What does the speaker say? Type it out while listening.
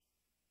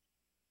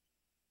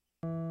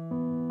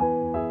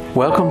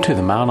Welcome to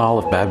the Mount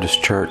Olive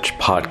Baptist Church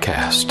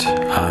podcast.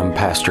 I'm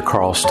Pastor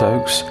Carl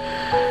Stokes.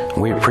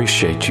 We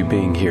appreciate you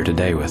being here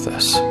today with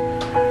us.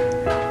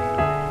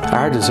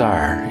 Our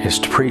desire is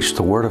to preach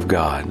the Word of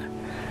God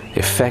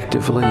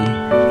effectively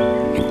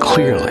and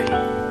clearly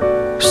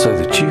so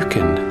that you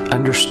can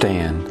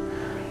understand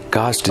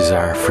God's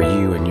desire for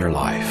you in your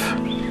life.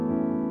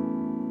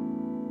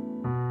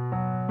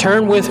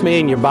 Turn with me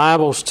in your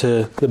Bibles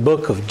to the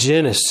book of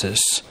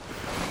Genesis.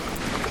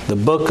 The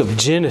book of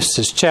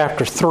Genesis,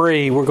 chapter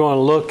 3. We're going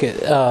to look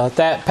at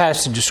that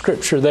passage of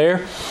Scripture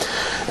there.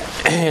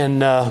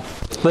 And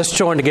let's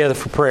join together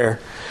for prayer.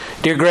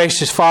 Dear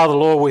gracious Father,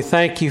 Lord, we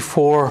thank you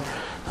for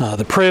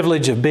the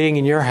privilege of being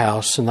in your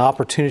house and the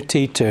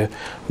opportunity to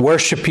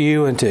worship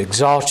you and to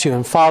exalt you.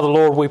 And Father,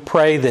 Lord, we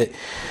pray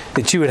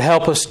that you would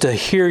help us to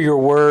hear your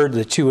word,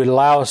 that you would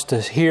allow us to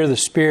hear the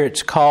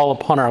Spirit's call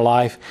upon our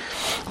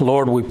life.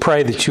 Lord, we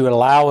pray that you would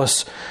allow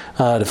us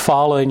to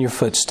follow in your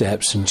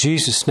footsteps. In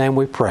Jesus' name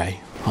we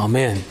pray.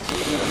 Amen.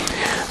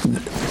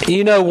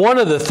 You know, one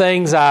of the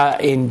things I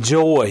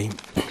enjoy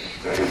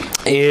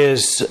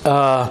is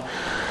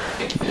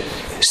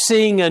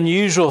seeing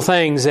unusual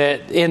things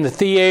in the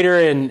theater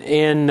and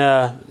in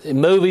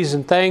movies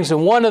and things.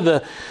 And one of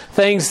the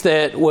things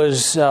that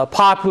was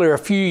popular a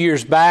few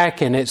years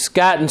back, and it's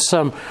gotten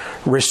some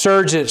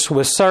resurgence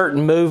with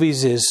certain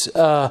movies, is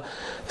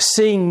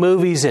seeing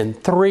movies in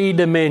 3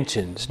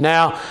 dimensions.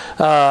 Now,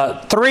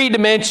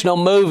 3-dimensional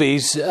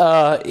movies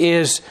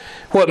is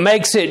what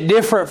makes it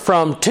different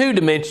from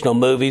 2-dimensional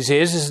movies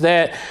is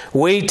that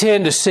we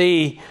tend to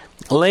see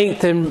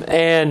length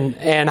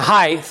and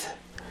height.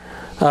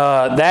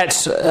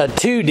 That's a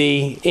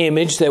 2D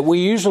image that we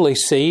usually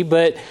see,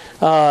 but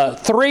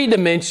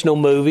 3-dimensional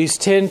movies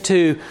tend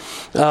to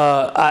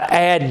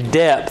add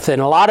depth.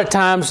 And a lot of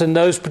times in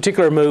those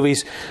particular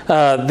movies,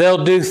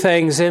 they'll do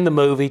things in the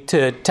movie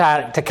to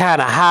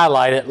kind of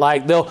highlight it.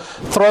 Like they'll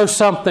throw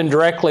something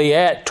directly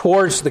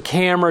towards the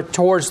camera,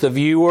 towards the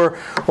viewer,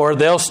 or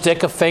they'll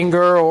stick a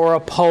finger or a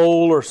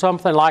pole or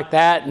something like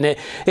that. And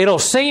it'll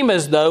seem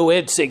as though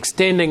it's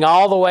extending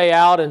all the way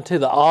out into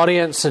the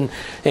audience and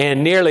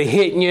nearly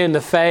hitting you in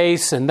the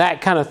face and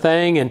that kind of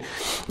thing.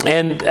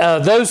 And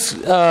those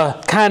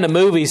kind of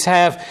movies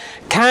have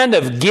kind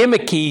of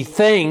gimmicky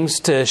things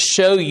to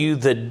show you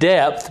the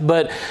depth,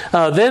 but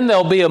then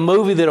there'll be a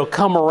movie that'll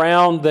come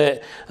around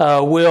that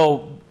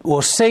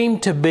will seem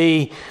to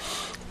be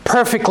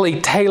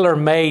perfectly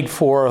tailor-made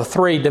for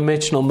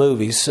 3-dimensional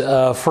movies.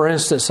 For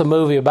instance, a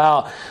movie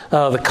about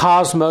the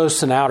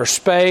cosmos and outer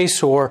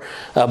space, or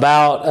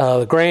about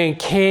the Grand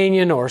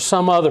Canyon, or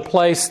some other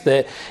place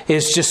that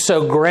is just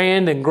so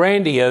grand and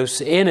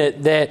grandiose in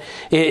it that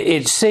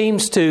it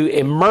seems to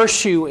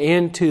immerse you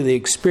into the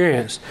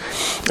experience.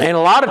 And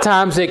a lot of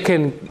times it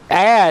can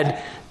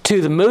add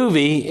to the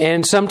movie,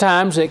 and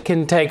sometimes it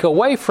can take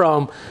away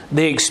from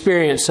the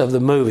experience of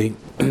the movie.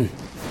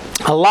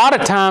 A lot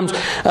of times,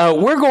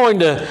 we're going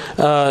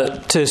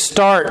to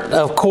start,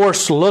 of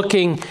course,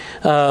 looking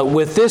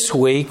with this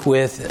week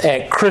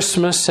at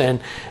Christmas and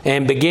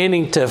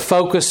beginning to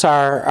focus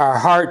our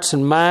hearts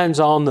and minds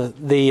on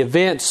the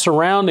events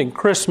surrounding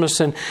Christmas.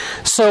 And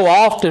so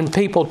often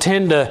people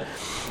tend to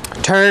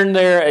turn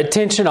their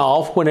attention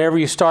off whenever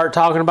you start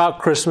talking about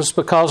Christmas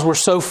because we're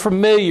so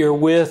familiar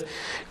with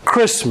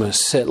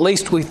Christmas. At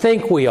least we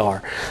think we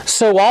are.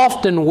 So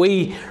often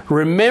we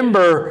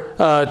remember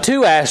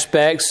 2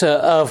 aspects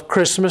of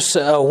Christmas,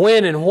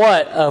 when and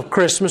what of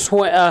Christmas.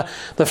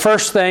 The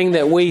first thing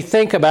that we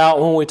think about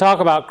when we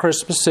talk about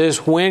Christmas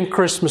is when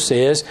Christmas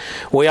is.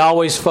 We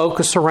always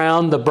focus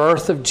around the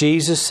birth of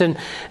Jesus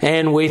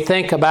and we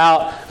think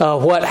about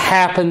what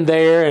happened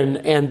there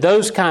and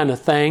those kind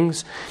of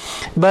things.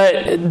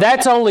 But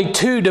that's only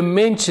 2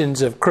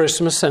 dimensions of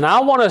Christmas, and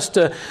I want us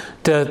to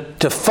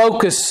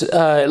focus,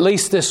 at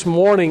least this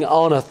morning,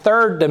 on a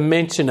 3rd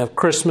dimension of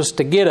Christmas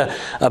to get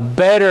a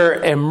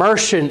better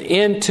immersion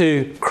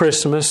into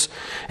Christmas,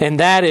 and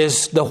that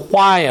is the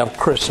why of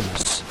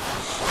Christmas.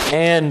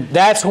 And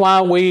that's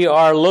why we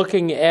are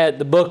looking at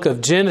the book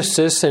of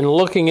Genesis and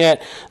looking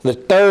at the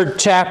 3rd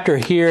chapter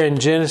here in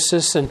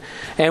Genesis. And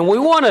we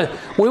want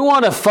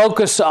to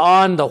focus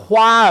on the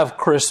why of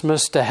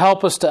Christmas to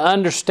help us to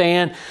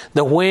understand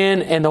the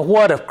when and the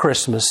what of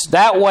Christmas.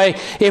 That way,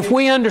 if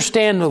we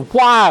understand the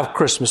why of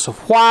Christmas, of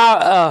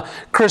why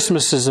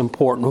Christmas is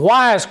important,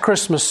 why is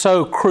Christmas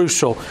so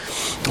crucial,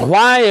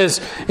 why is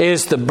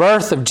the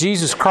birth of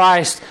Jesus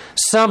Christ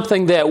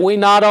something that we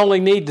not only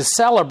need to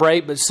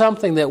celebrate, but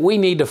something that we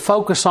need to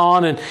focus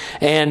on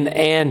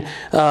and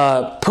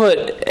put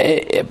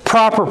a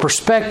proper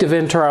perspective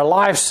into our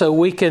life so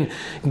we can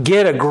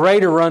get a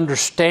greater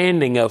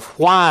understanding of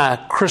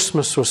why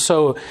Christmas was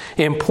so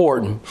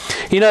important.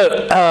 You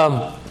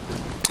know,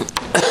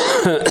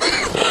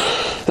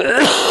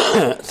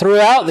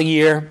 throughout the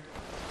year,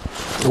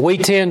 we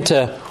tend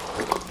to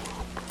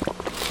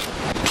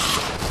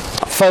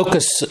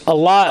focus a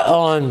lot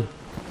on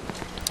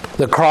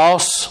the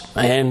cross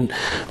and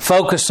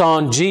focus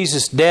on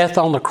Jesus' death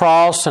on the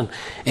cross and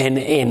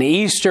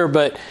Easter,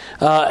 but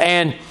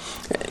and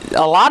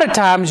a lot of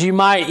times you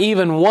might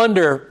even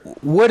wonder,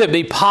 would it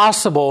be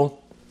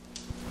possible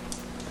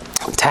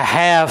to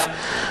have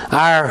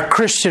our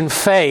Christian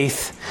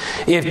faith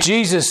if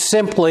Jesus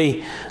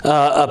simply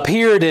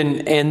appeared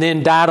and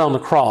then died on the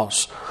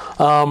cross?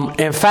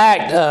 In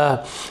fact,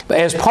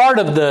 as part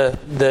of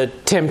the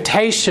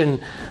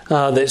temptation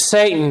that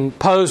Satan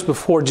posed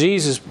before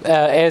Jesus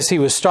as he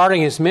was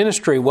starting his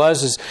ministry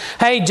was,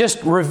 hey,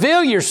 just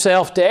reveal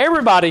yourself to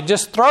everybody.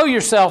 Just throw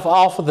yourself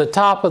off of the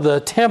top of the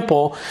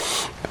temple,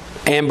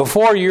 and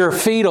before your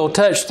feet will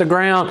touch the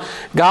ground,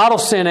 God will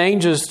send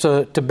angels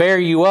to bear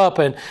you up.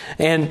 And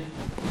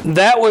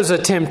that was a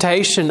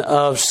temptation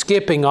of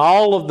skipping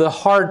all of the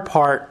hard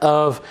part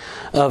of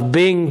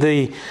being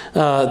the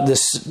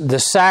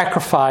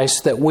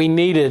sacrifice that we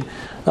needed,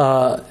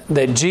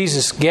 that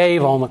Jesus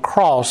gave on the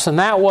cross. And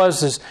that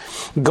was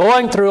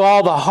going through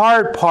all the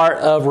hard part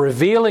of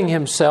revealing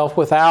Himself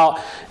without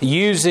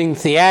using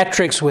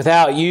theatrics,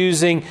 without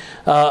using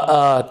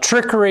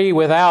trickery,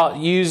 without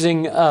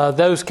using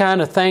those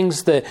kind of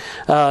things that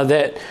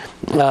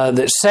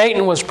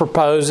Satan was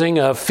proposing,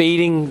 of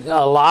feeding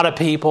a lot of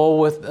people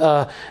with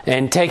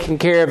and taking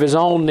care of his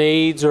own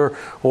needs,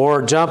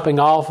 or jumping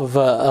off of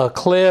a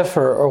cliff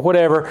or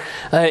whatever.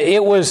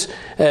 It was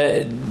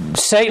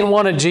Satan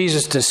wanted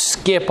Jesus to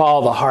skip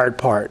all the hard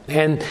part,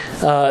 and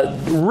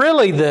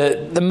really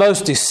the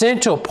most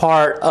essential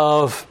part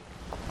of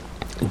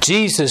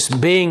Jesus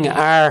being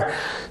our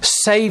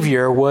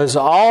Savior was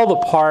all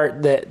the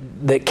part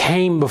that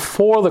came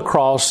before the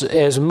cross,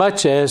 as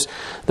much as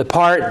the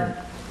part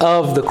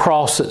of the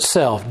cross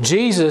itself.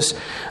 Jesus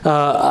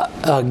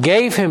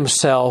gave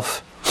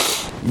Himself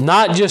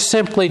not just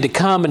simply to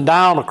come and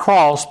die on a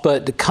cross,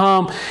 but to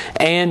come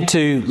and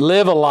to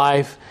live a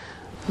life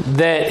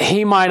that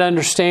He might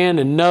understand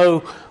and know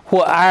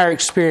what our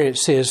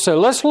experience is. So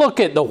let's look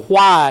at the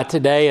why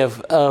today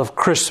of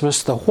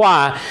Christmas, the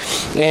why.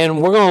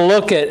 And we're going to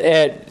look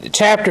at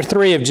chapter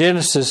 3 of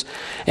Genesis.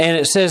 And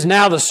it says,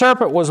 "Now the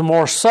serpent was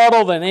more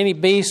subtle than any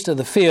beast of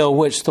the field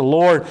which the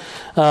Lord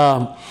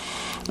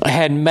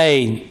had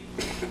made.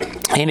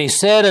 And he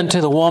said unto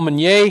the woman,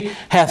 Yea,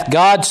 hath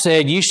God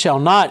said, Ye shall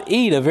not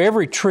eat of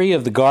every tree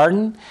of the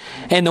garden?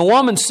 And the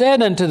woman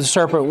said unto the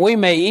serpent, We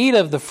may eat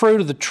of the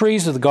fruit of the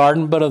trees of the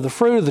garden, but of the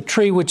fruit of the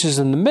tree which is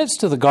in the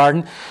midst of the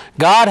garden,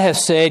 God hath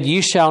said,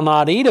 Ye shall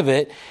not eat of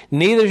it,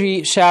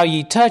 neither shall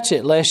ye touch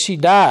it, lest ye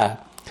die.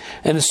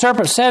 And the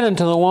serpent said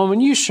unto the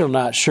woman, You shall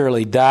not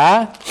surely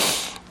die.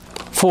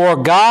 For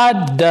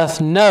God doth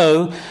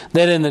know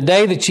that in the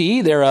day that ye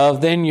eat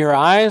thereof, then your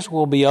eyes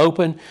will be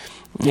open,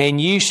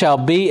 and ye shall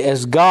be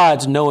as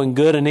gods, knowing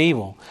good and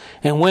evil.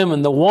 And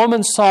when the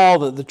woman saw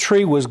that the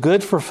tree was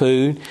good for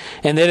food,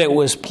 and that it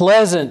was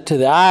pleasant to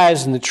the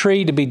eyes, and the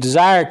tree to be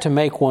desired to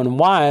make one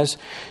wise,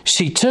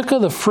 she took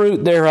of the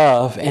fruit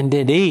thereof, and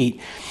did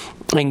eat,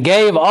 and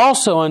gave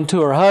also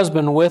unto her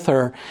husband with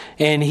her,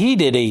 and he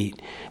did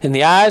eat. And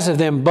the eyes of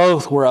them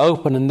both were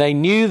open, and they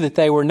knew that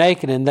they were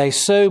naked, and they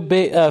sewed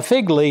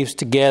fig leaves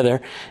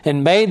together,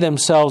 and made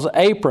themselves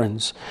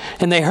aprons.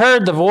 And they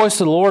heard the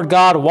voice of the Lord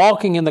God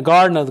walking in the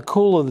garden of the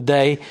cool of the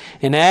day,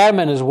 and Adam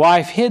and his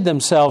wife hid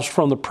themselves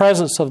from the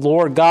presence of the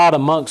Lord God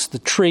amongst the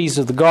trees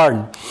of the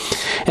garden.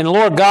 And the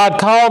Lord God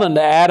called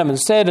unto Adam, and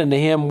said unto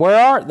him, Where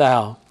art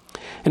thou?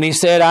 And he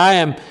said,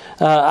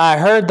 I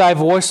heard thy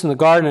voice in the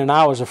garden, and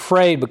I was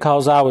afraid,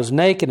 because I was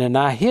naked, and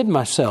I hid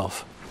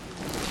myself.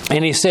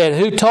 And he said,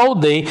 Who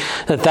told thee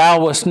that thou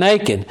wast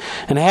naked?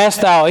 And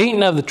hast thou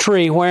eaten of the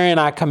tree wherein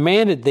I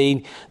commanded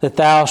thee that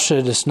thou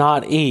shouldest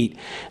not eat?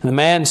 And the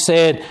man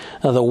said,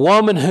 The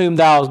woman whom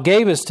thou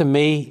gavest to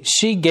me,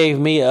 she gave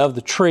me of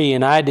the tree,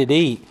 and I did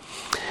eat.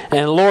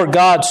 And the Lord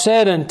God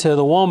said unto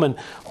the woman,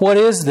 What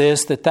is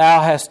this that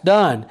thou hast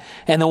done?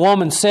 And the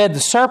woman said,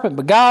 The serpent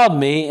beguiled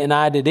me, and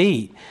I did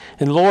eat.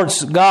 And the Lord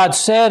God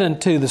said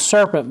unto the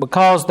serpent,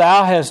 Because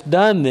thou hast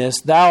done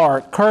this, thou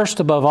art cursed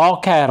above all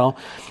cattle,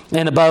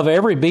 and above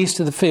every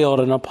beast of the field,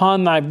 and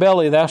upon thy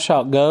belly thou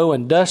shalt go,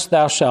 and dust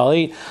thou shalt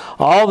eat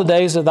all the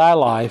days of thy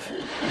life.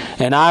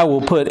 And I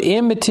will put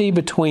enmity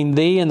between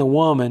thee and the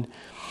woman,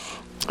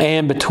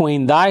 and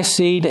between thy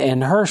seed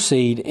and her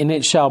seed, and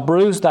it shall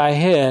bruise thy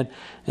head,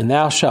 and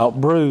thou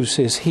shalt bruise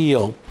his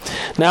heel.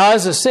 Now,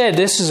 as I said,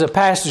 this is a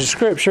passage of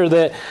Scripture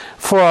that,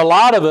 for a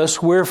lot of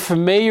us, we're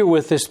familiar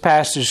with this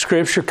passage of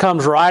Scripture. It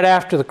comes right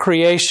after the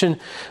creation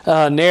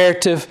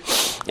narrative,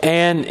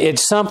 and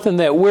it's something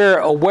that we're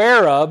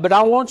aware of. But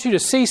I want you to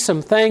see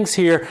some things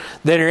here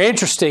that are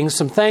interesting,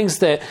 some things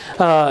that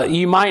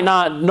you might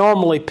not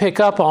normally pick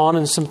up on,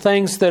 and some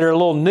things that are a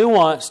little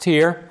nuanced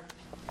here.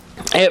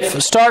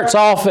 It starts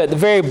off at the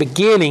very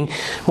beginning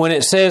when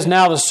it says,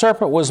 Now the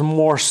serpent was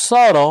more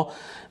subtle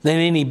than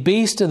any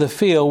beast of the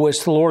field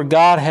which the Lord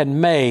God had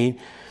made.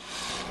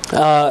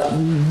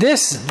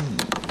 This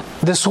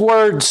this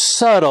word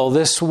subtle,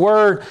 this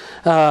word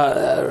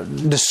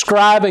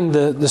describing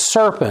the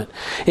serpent.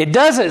 It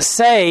doesn't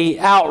say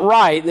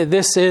outright that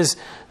this is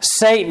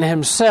Satan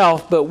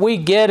himself, but we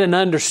get an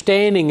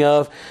understanding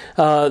of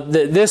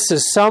that this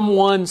is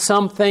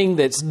something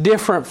that's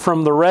different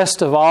from the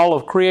rest of all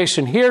of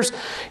creation. Here's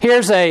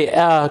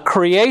a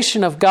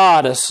creation of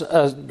God, a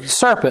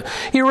serpent.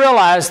 You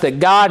realize that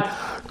God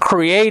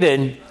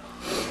created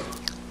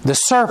the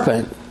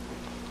serpent,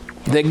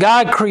 that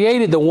God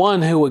created the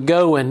one who would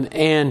go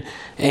and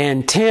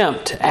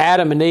tempt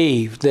Adam and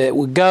Eve, that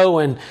would go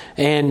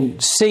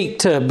and seek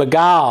to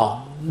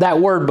beguile.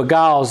 That word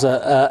beguile is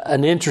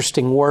an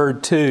interesting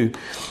word too.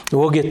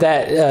 We'll get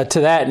to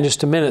that in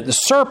just a minute. The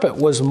serpent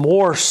was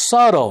more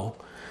subtle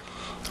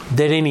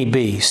than any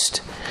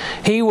beast.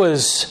 He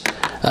was.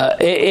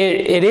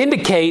 It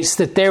indicates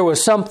that there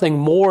was something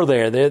more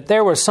there. That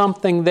there was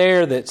something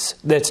there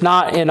that's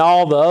not in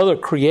all the other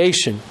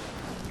creation.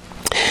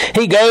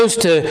 He goes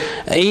to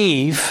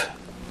Eve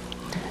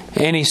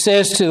and he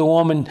says to the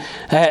woman,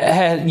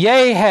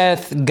 "Yea,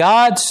 hath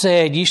God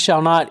said, ye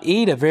shall not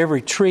eat of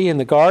every tree in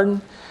the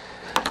garden?"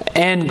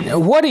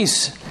 And what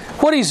he's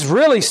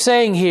really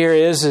saying here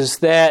is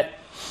that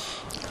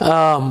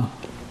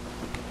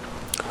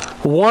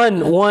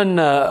one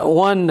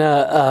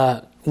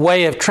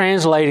way of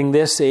translating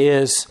this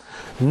is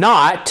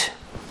not,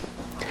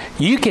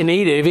 you can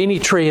eat of any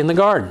tree in the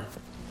garden.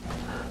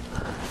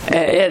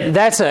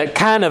 That's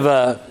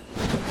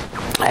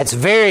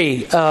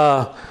very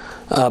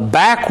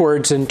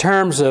backwards in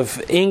terms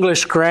of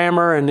English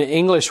grammar and the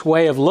English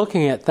way of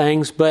looking at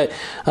things. But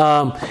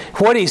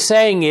what he's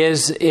saying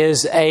is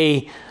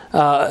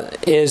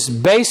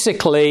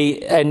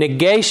basically a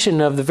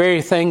negation of the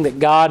very thing that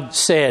God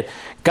said.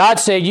 God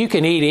said you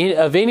can eat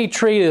of any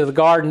tree of the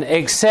garden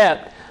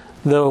except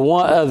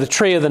the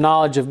tree of the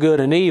knowledge of good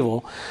and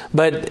evil.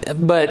 But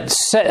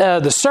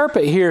the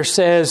serpent here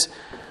says,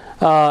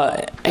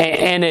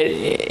 and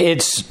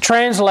it's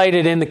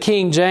translated in the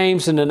King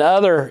James and in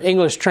other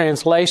English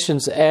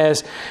translations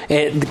as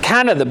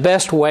kind of the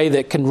best way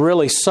that can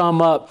really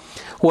sum up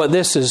what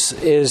this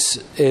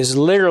is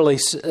literally.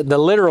 The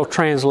literal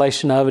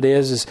translation of it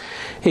is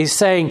he's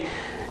saying,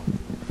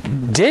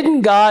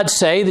 didn't God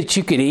say that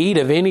you could eat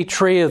of any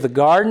tree of the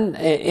garden?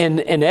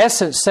 In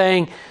essence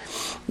saying,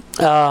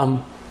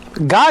 God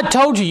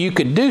told you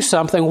could do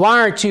something. Why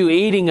aren't you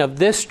eating of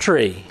this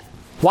tree?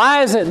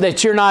 Why is it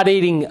that you're not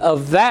eating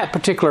of that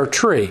particular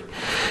tree?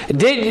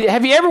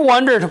 Have you ever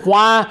wondered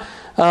why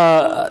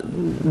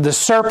the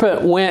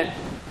serpent went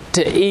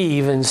to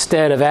Eve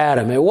instead of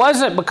Adam? It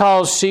wasn't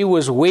because she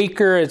was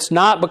weaker. It's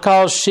not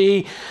because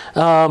she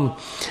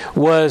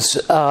was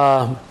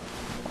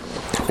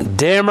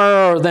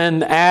dimmer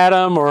than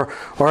Adam, or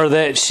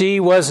that she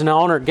wasn't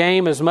on her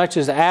game as much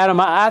as Adam.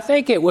 I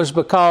think it was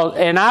because,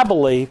 and I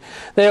believe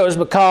that it was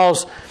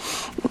because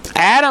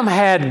Adam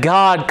had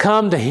God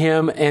come to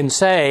him and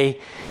say,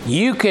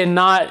 you can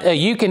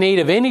eat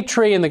of any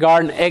tree in the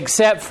garden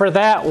except for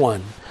that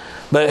one.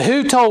 But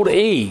who told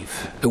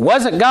Eve? It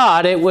wasn't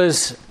God. It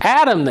was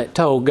Adam that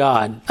told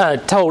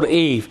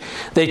Eve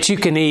that you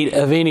can eat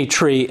of any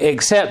tree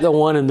except the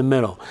one in the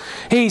middle.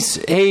 He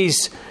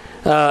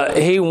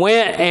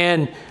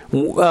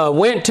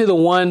went to the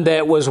one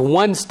that was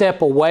one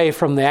step away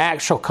from the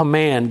actual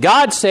command.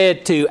 God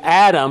said to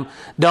Adam,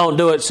 don't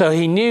do it. So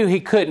he knew he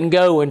couldn't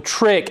go and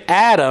trick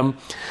Adam.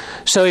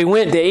 So he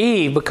went to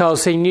Eve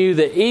because he knew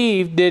that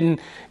Eve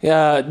didn't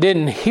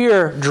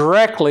hear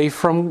directly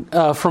from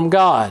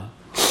God.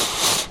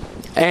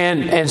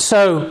 And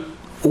so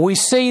we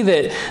see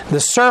that the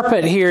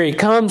serpent here, he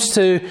comes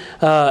to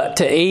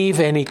Eve,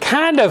 and he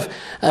kind of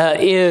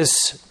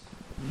is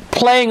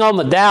playing on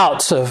the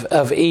doubts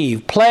of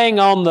Eve, playing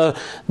on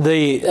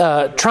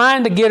the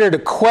trying to get her to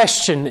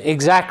question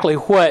exactly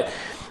what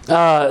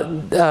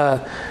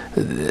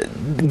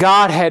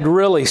God had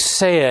really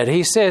said.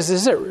 He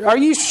says, are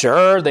you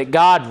sure that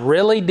God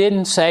really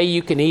didn't say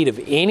you can eat of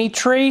any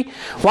tree?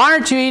 Why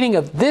aren't you eating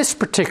of this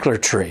particular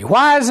tree?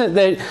 Why isn't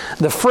that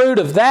the fruit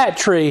of that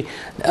tree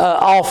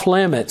off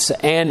limits?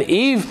 And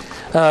Eve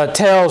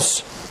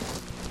tells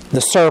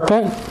the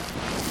serpent,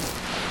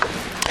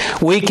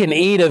 we can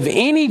eat of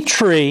any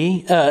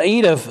tree,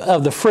 eat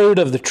of the fruit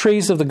of the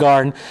trees of the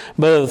garden,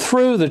 but of the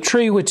fruit of the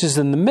tree which is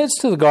in the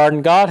midst of the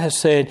garden, God has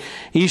said,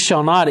 ye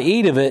shall not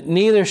eat of it,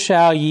 neither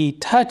shall ye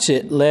touch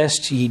it,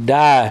 lest ye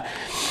die.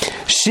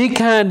 She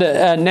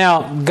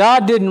now,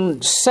 God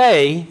didn't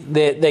say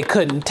that they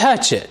couldn't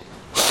touch it,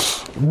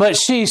 but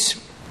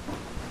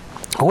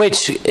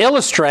which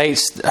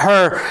illustrates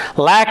her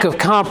lack of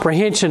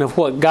comprehension of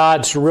what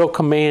God's real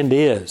command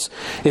is.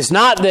 It's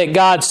not that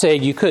God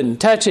said you couldn't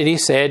touch it. He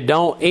said,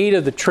 don't eat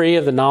of the tree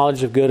of the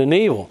knowledge of good and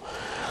evil.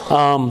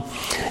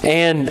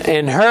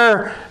 And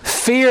her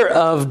fear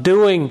of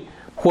doing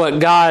what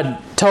God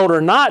told her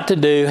not to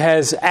do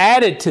has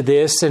added to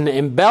this and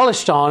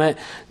embellished on it,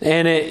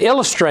 and it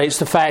illustrates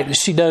the fact that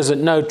she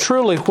doesn't know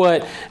truly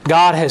what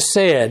God has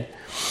said.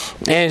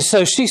 And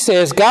so she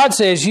says, God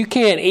says you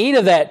can't eat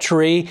of that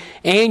tree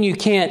and you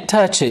can't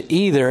touch it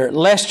either,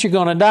 lest you're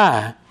going to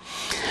die.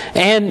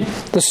 And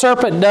the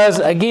serpent does,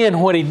 again,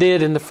 what he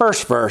did in the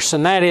first verse,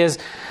 and that is,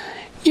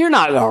 you're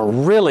not going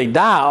to really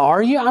die,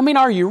 are you? I mean,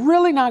 are you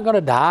really not going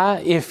to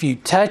die if you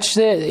touch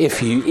it,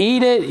 if you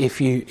eat it,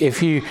 if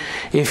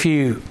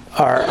you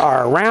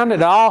are around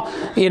it all?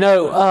 You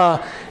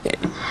know,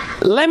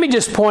 let me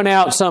just point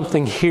out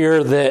something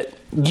here that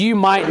you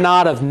might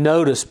not have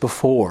noticed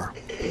before.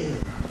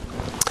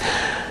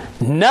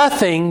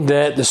 Nothing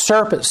that the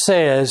serpent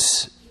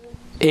says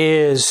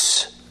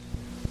is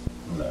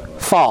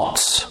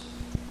false.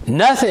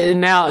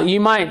 Nothing. Now, you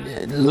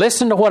might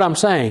listen to what I'm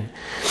saying.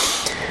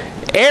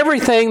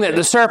 Everything that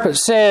the serpent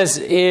says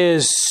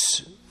is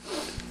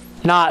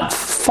not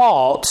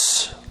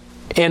false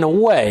in a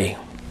way.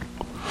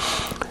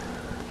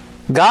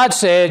 God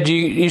said,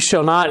 you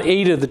shall not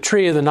eat of the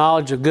tree of the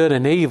knowledge of good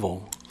and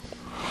evil.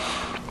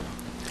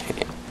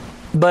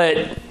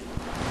 But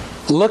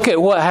look at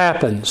what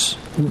happens.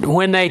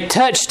 When they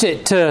touched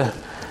it to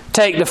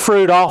take the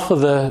fruit off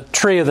of the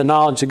tree of the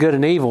knowledge of good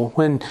and evil,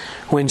 when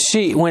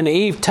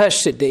Eve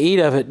touched it to eat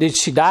of it, did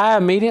she die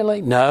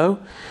immediately? No.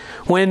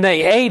 When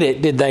they ate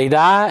it, did they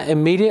die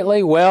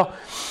immediately? Well,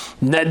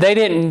 they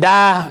didn't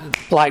die,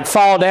 like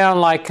fall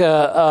down like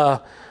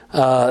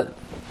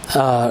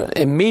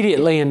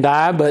immediately and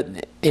die,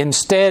 but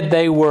instead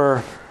they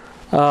were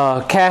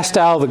cast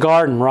out of the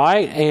garden,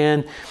 right?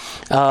 And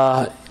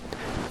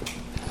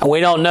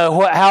we don't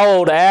know how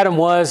old Adam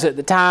was at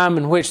the time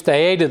in which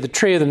they ate of the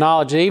tree of the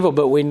knowledge of evil,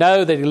 but we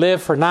know that he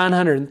lived for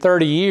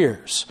 930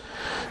 years.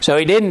 So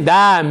he didn't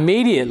die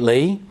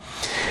immediately.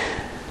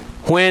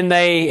 When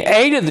they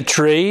ate of the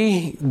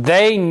tree,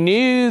 they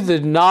knew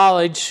the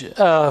knowledge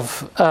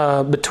of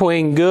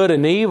between good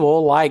and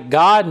evil like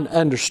God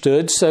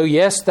understood. So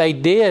yes, they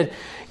did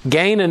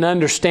gain an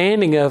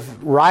understanding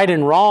of right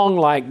and wrong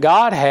like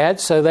God had.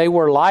 So they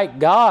were like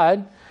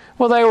God.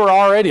 Well, they were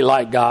already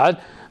like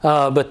God,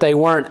 but they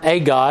weren't a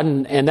God.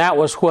 And that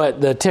was what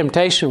the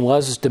temptation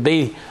was, is to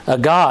be a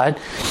God.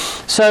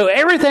 So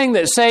everything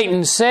that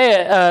Satan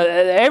said,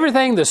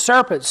 everything the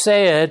serpent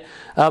said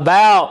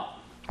about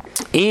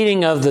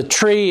eating of the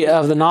tree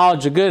of the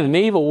knowledge of good and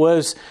evil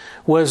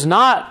was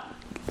not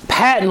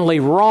patently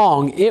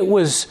wrong. It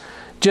was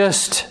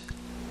just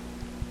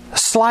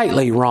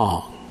slightly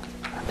wrong.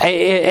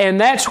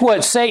 And that's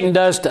what Satan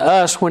does to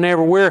us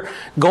whenever we're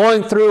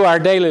going through our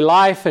daily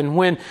life and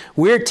when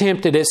we're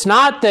tempted. It's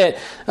not that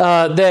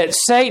that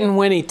Satan,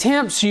 when he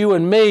tempts you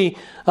and me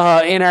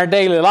in our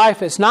daily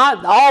life, it's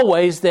not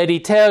always that he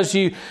tells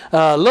you,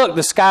 look,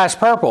 the sky's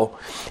purple.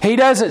 He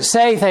doesn't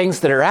say things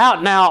that are out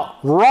and out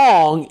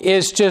wrong.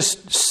 It's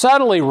just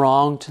subtly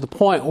wrong to the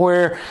point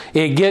where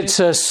it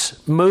gets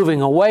us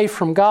moving away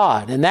from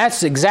God. And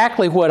that's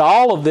exactly what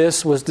all of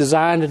this was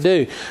designed to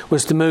do,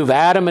 was to move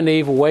Adam and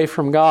Eve away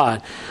from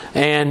God.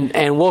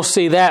 And we'll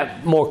see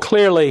that more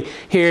clearly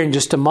here in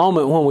just a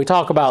moment when we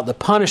talk about the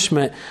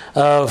punishment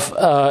of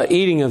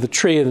eating of the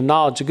tree of the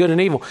knowledge of good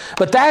and evil.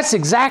 But that's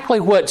exactly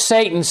what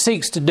Satan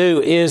seeks to do,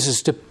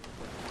 is to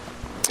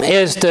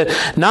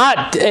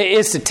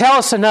tell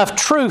us enough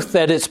truth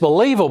that it's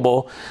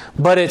believable,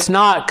 but it's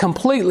not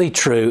completely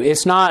true.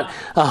 It's not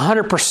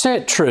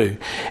 100% true.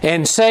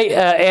 And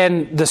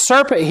the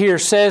serpent here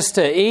says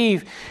to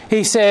Eve,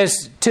 he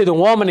says to the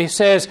woman, he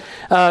says,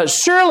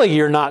 surely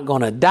you're not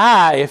going to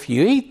die if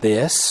you eat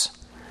this.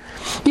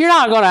 You're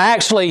not going to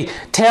actually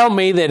tell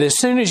me that as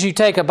soon as you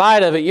take a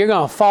bite of it, you're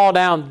going to fall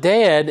down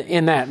dead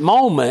in that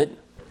moment.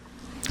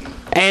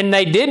 And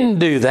they didn't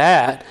do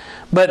that,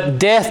 but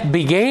death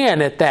began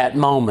at that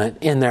moment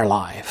in their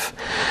life.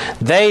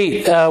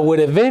 They would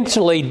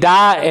eventually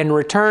die and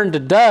return to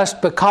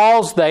dust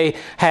because they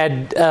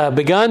had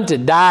begun to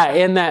die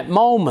in that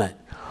moment.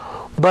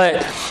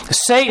 But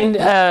Satan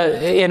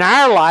in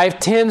our life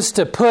tends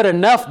to put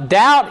enough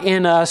doubt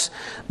in us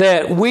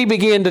that we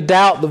begin to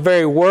doubt the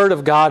very Word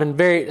of God and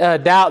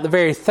doubt the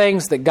very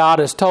things that God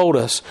has told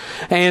us.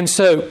 And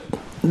so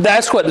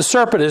that's what the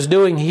serpent is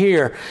doing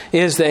here,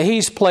 is that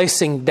he's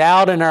placing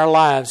doubt in our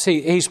lives.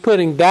 He's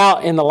putting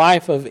doubt in the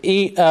life of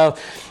the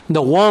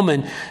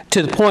woman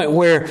to the point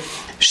where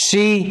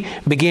she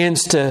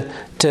begins to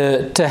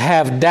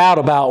have doubt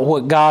about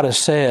what God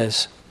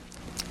says.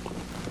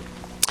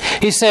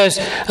 He says,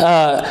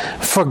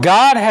 for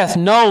God hath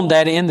known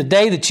that in the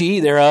day that ye eat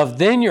thereof,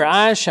 then your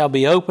eyes shall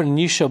be opened, and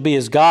you shall be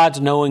as gods,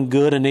 knowing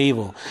good and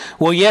evil.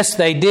 Well, yes,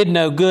 they did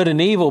know good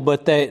and evil,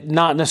 but they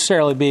not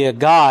necessarily be a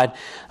God.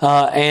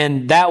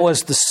 And that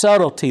was the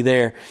subtlety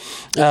there.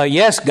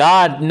 Yes,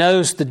 God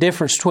knows the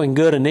difference between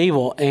good and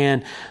evil,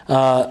 and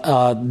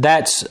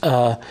that's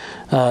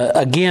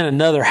again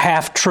another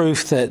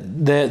half-truth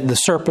that the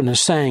serpent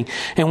is saying.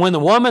 And when the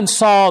woman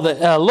saw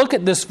that, look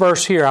at this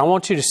verse here. I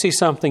want you to see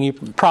something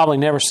you've probably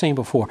never seen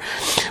before.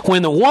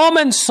 When the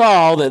woman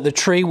saw that the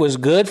tree was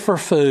good for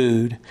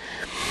food,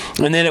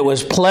 and that it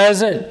was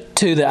pleasant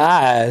to the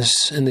eyes,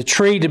 and the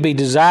tree to be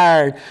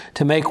desired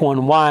to make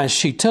one wise,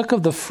 she took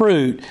of the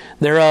fruit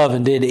thereof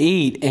and did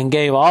eat, and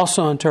gave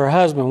also unto her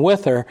husband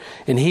with her,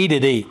 and he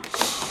did eat.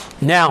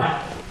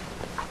 Now,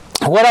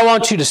 what I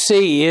want you to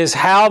see is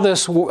how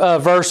this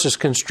verse is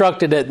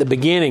constructed at the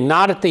beginning,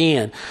 not at the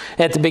end.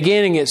 At the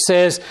beginning it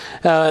says,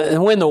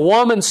 when the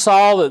woman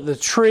saw that the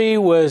tree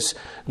was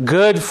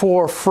good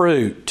for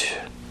fruit.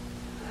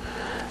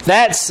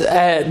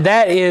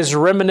 That is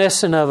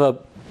reminiscent of a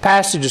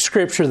passage of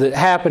Scripture that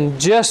happened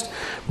just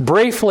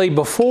briefly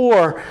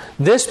before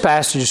this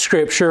passage of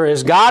Scripture,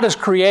 as God is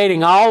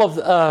creating all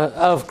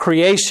of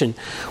creation.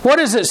 What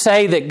does it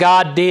say that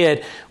God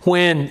did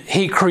when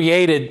He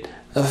created,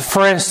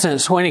 for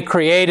instance, when He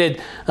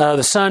created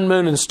the sun,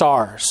 moon, and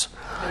stars?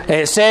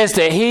 It says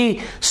that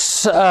He,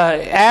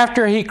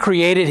 after He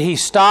created, He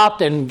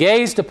stopped and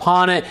gazed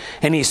upon it,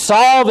 and He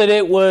saw that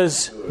it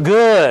was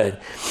good,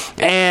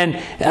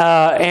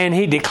 and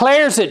He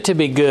declares it to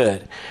be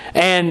good.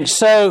 And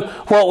so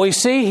what we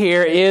see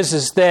here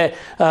is that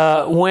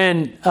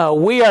when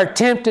we are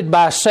tempted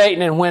by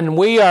Satan, and when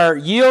we are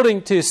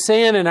yielding to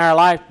sin in our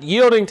life,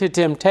 yielding to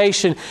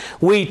temptation,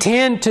 we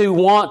tend to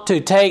want to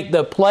take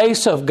the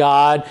place of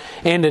God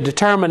in the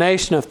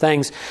determination of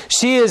things.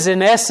 She is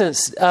in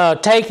essence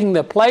taking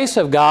the place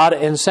of God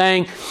and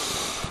saying,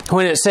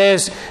 when it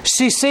says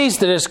she sees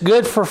that it's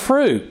good for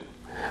fruit,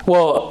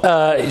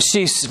 well,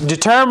 she's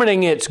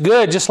determining it's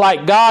good, just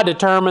like God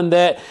determined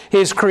that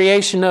His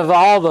creation of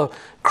all the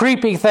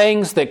creepy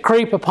things that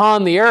creep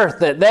upon the earth,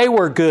 that they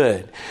were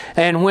good.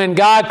 And when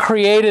God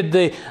created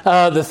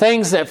the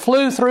things that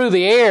flew through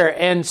the air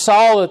and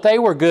saw that they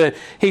were good,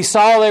 He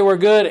saw they were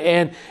good,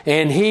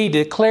 and He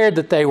declared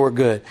that they were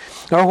good.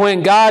 Or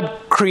when God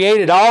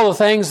created all the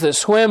things that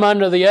swim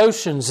under the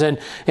oceans and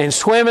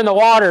swim in the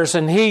waters,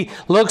 and He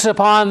looks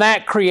upon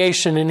that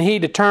creation and He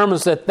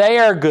determines that they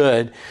are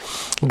good.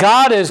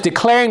 God is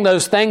declaring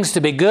those things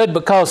to be good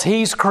because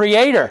He's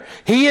Creator.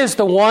 He is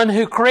the one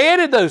who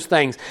created those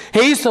things.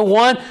 He's the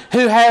one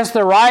who has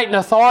the right and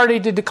authority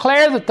to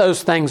declare that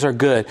those things are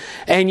good.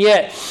 And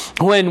yet,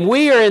 when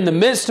we are in the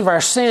midst of our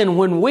sin,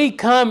 when we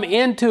come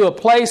into a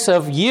place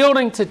of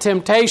yielding to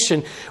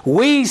temptation,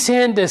 we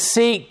tend to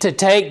seek to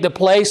take the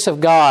place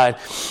of God.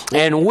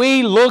 And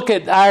we look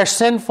at our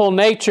sinful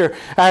nature,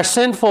 our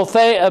sinful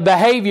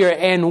behavior,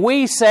 and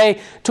we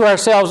say to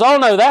ourselves, oh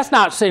no, that's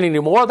not sin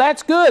anymore.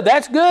 That's good.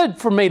 That's good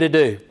for me to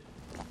do.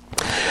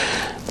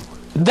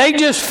 They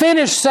just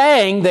finished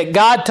saying that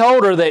God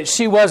told her that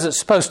she wasn't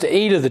supposed to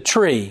eat of the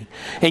tree.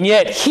 And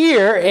yet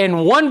here, in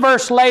one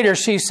verse later,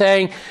 she's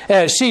saying,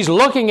 she's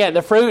looking at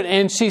the fruit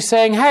and she's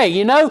saying, hey,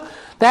 you know,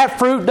 that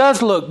fruit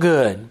does look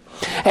good.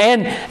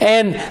 And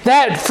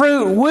that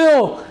fruit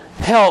will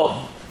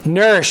help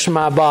nourish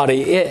my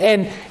body.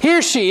 And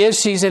here she is,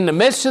 she's in the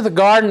midst of the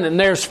garden and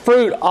there's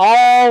fruit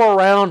all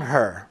around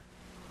her.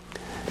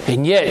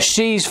 And yet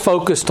she's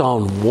focused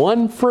on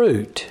one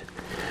fruit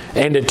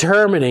and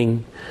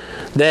determining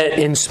that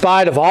in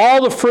spite of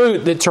all the fruit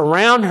that's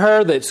around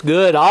her that's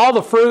good, all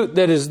the fruit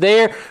that is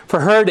there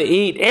for her to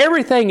eat,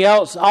 everything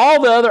else,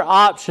 all the other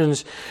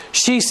options,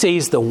 she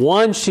sees the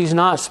one she's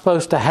not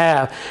supposed to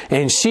have,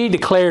 and she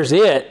declares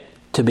it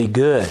to be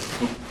good.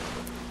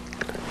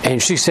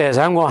 And she says,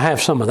 I'm going to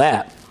have some of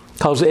that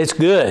because it's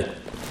good.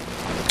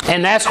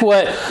 And that's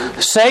what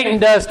Satan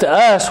does to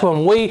us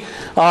when we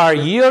are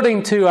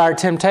yielding to our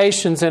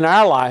temptations in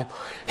our life.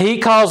 He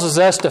causes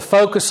us to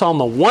focus on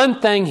the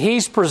one thing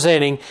He's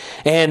presenting,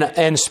 and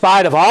in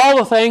spite of all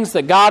the things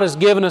that God has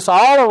given us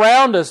all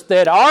around us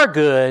that are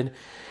good,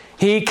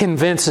 He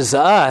convinces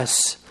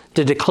us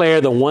to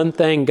declare the one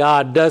thing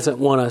God doesn't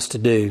want us to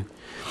do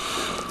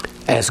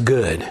as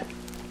good.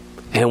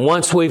 And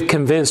once we've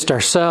convinced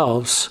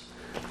ourselves,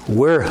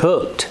 we're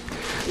hooked.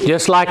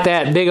 Just like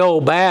that big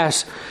old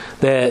bass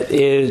that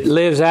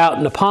lives out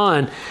in the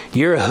pond,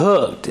 you're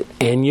hooked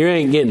and you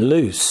ain't getting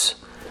loose.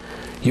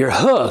 You're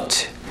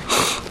hooked.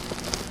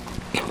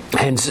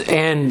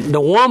 And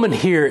the woman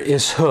here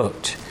is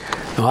hooked.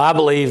 Well, I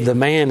believe the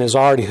man is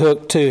already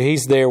hooked too.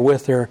 He's there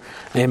with her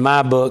in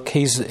my book.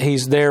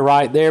 He's there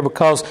right there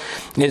because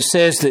it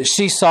says that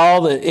she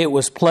saw that it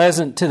was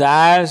pleasant to the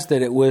eyes,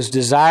 that it was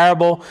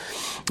desirable,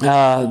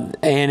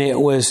 and it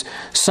was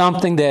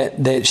something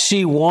that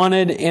she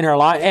wanted in her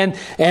life.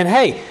 And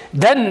hey,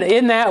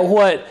 isn't that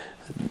what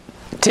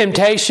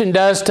temptation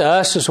does to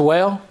us as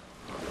well?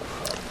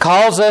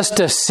 Calls us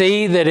to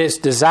see that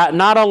it's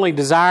not only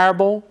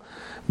desirable,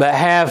 but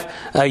have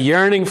a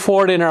yearning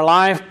for it in our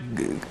life,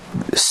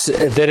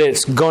 that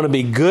it's going to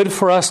be good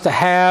for us to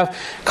have.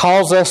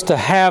 Calls us to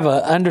have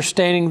an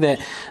understanding that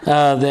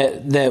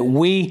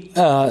we,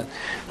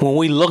 when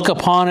we look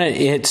upon it,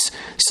 it's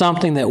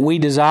something that we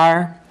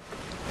desire.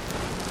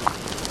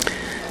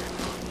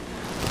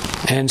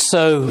 And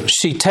so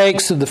she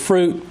takes of the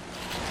fruit,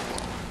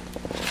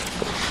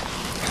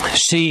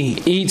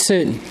 she eats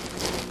it,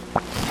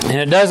 and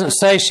it doesn't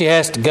say she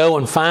has to go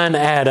and find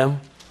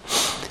Adam.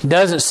 It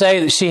doesn't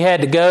say that she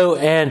had to go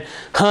and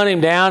hunt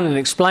him down and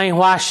explain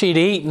why she'd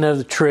eaten of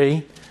the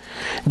tree.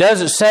 It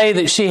doesn't say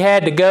that she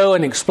had to go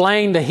and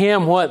explain to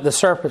him what the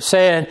serpent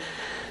said.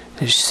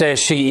 She says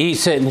she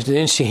eats it and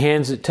then she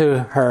hands it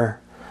to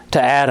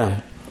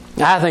Adam.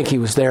 I think he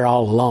was there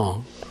all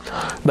along.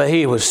 But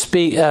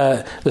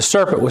the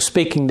serpent was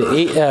speaking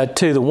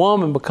to the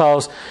woman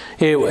because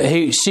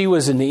she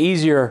was an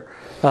easier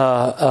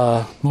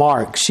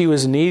mark. She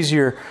was an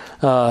easier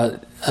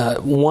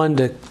one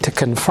to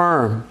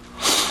confirm.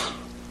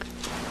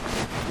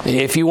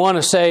 If you want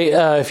to say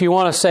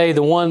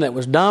the one that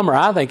was dumber,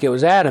 I think it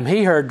was Adam.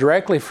 He heard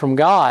directly from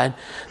God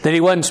that he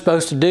wasn't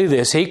supposed to do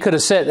this. He could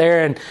have sat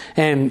there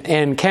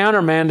and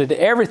countermanded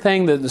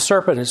everything that the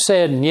serpent had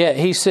said, and yet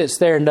he sits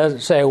there and doesn't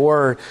say a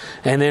word.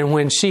 And then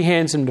when she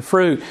hands him the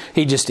fruit,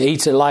 he just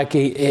eats it like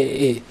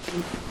it's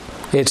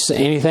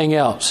anything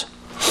else.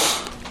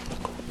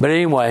 But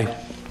anyway,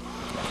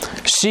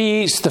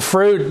 she eats the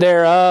fruit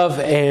thereof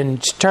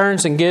and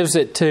turns and gives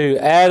it to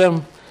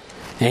Adam,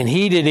 and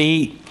he did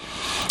eat.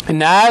 And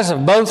the eyes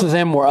of both of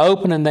them were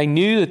open, and they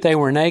knew that they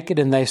were naked,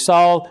 and they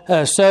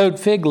sewed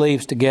fig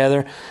leaves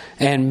together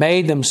and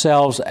made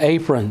themselves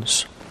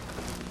aprons.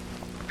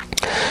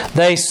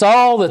 They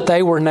saw that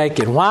they were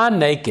naked. Why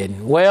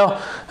naked?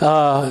 Well,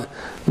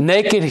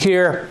 naked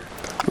here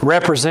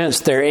represents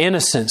their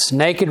innocence.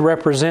 Naked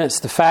represents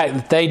the fact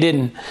that they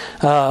didn't,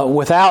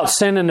 without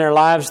sin in their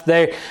lives,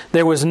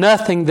 there was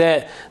nothing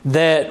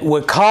that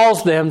would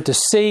cause them to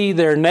see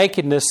their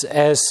nakedness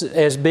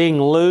as being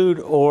lewd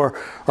or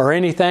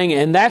anything.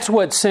 And that's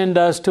what sin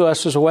does to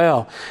us as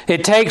well.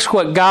 It takes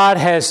what God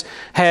has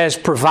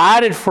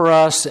provided for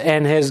us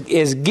and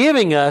is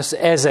giving us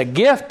as a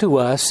gift to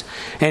us,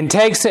 and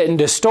takes it and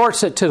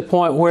distorts it to the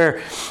point where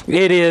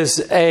it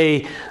is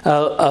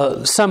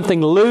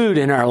something lewd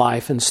in our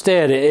life.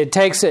 Instead, it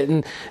takes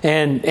it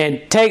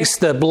and takes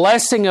the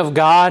blessing of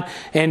God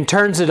and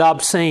turns it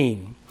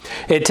obscene.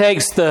 It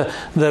takes the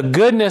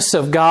goodness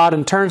of God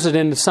and turns it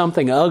into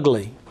something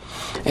ugly.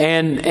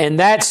 And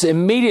that's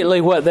immediately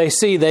what they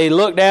see. They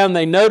look down,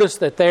 they notice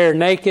that they're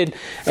naked,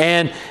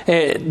 and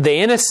the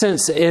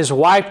innocence is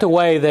wiped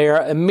away. They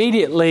are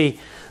immediately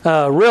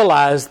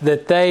realize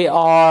that they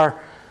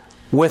are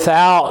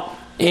without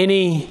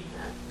any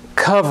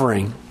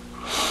covering.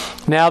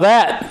 Now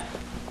that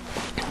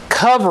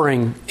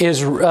covering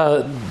is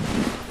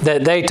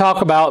that they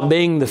talk about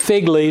being the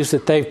fig leaves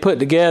that they've put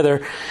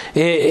together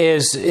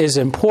is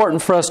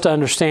important for us to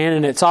understand,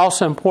 and it's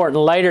also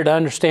important later to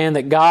understand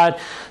that God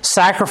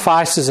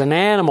sacrifices an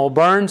animal,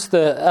 burns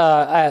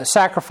the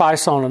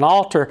sacrifice on an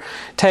altar,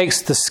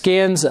 takes the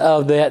skins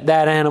of that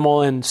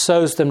animal and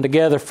sews them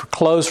together for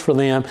clothes for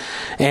them,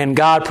 and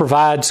God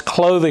provides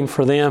clothing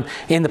for them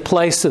in the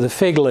place of the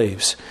fig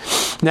leaves.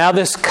 Now,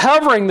 this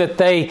covering that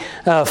they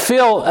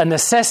feel a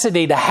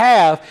necessity to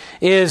have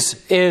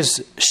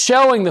is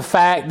showing the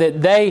fact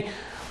that they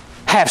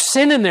have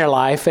sin in their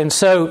life, and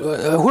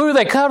so who are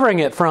they covering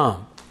it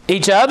from?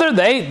 Each other.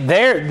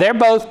 They're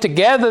both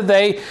together.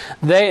 They're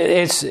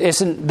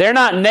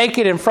not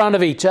naked in front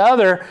of each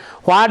other.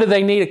 Why do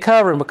they need a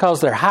covering? Because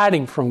they're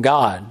hiding from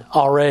God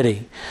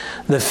already.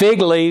 The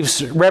fig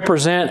leaves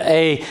represent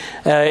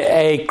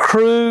a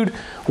crude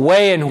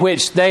way in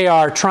which they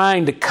are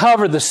trying to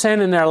cover the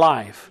sin in their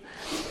life.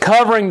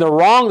 Covering the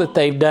wrong that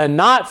they've done,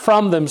 not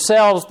from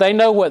themselves. They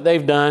know what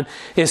they've done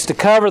is to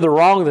cover the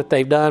wrong that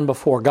they've done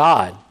before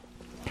God.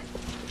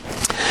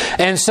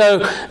 And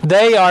so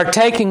they are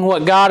taking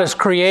what God has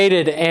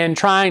created and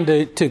trying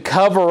to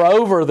cover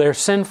over their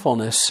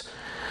sinfulness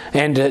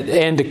and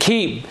to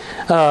keep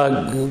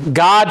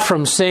God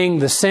from seeing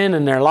the sin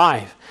in their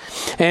life.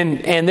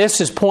 And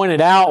this is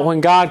pointed out when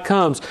God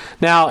comes.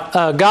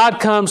 Now, God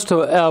comes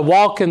to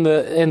walk in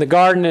the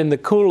garden in the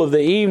cool of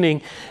the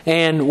evening,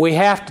 and we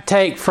have to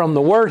take from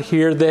the word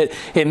here that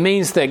it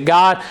means that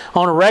God,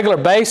 on a regular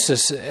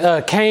basis,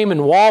 came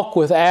and walked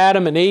with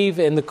Adam and Eve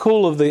in the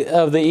cool of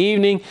the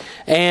evening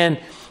and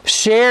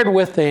shared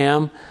with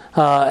them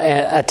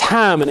a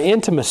time, an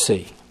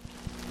intimacy.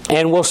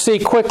 And we'll see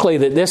quickly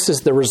that this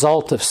is the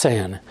result of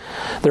sin.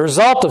 The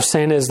result of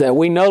sin is that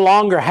we no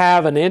longer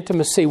have an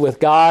intimacy with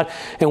God,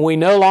 and we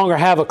no longer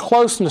have a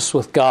closeness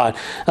with God.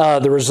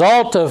 The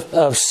result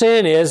of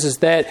sin is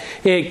that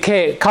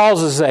it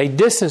causes a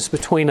distance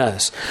between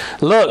us.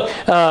 Look,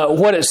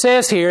 what it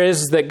says here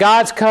is that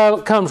God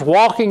comes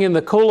walking in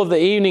the cool of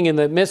the evening in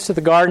the midst of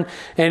the garden,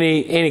 and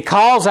he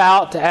calls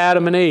out to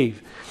Adam and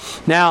Eve.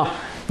 Now,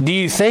 do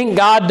you think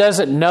God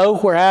doesn't know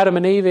where Adam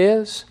and Eve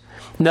is?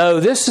 No,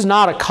 this is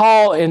not a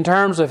call in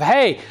terms of,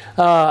 hey,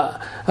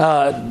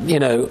 Adam,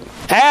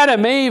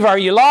 Eve, are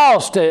you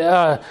lost?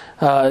 Where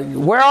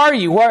are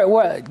you?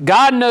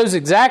 God knows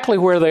exactly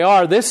where they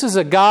are. This is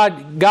a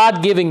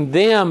God giving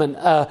them,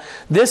 and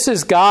this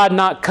is God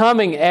not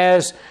coming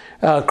as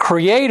a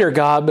creator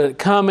God, but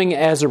coming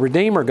as a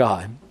redeemer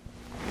God.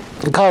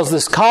 Because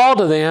this call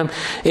to them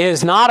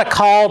is not a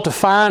call to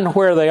find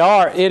where they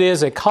are. It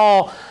is a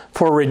call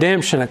for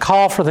redemption, a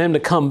call for them to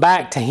come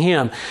back to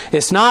Him.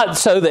 It's not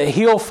so that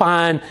He'll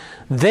find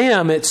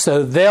them, it's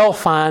so they'll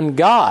find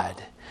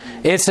God.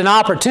 it's an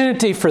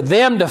opportunity for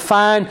them to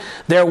find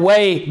their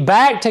way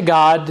back to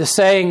God, to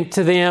saying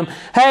to them,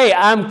 hey,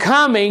 I'm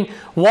coming.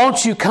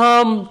 Won't you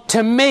come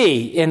to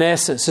me? In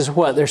essence, is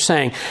what they're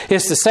saying.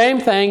 It's the same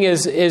thing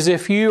as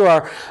if you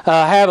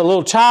have a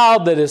little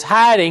child that is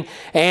hiding,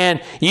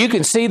 and you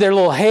can see their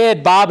little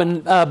head bobbing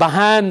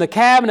behind the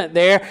cabinet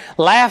there,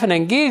 laughing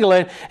and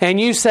giggling,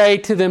 and you say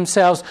to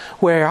themselves,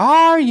 where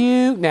are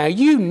you? Now,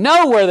 you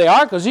know where they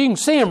are because you can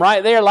see them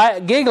right there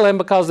giggling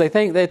because they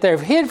think that they've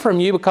hid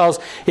from you, because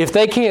if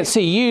they can't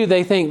see you,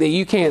 they think that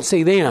you can't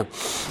see them.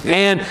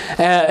 And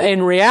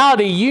in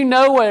reality, you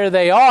know where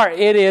they are.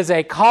 It is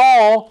a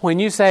call. When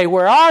you say,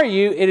 where are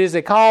you? It is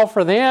a call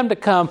for them to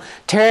come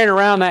tearing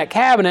around that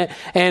cabinet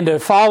and to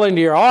fall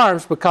into your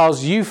arms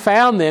because you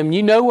found them.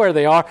 You know where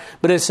they are,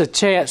 but it's a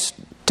chance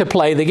to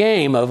play the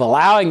game of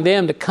allowing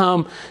them to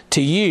come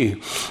to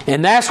you.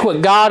 And that's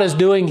what God is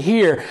doing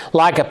here,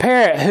 like a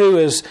parent who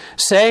is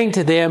saying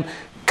to them,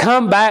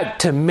 come back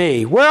to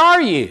me. Where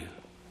are you?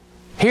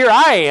 Here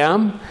I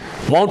am.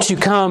 Won't you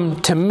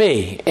come to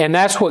me? And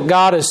that's what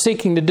God is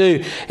seeking to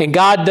do. And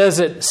God does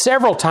it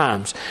several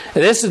times.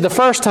 This is the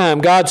first time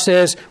God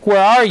says,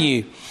 where are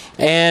you?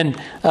 And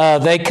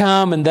they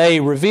come and they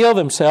reveal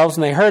themselves,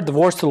 and they heard the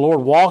voice of the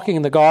Lord walking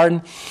in the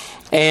garden,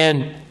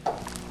 and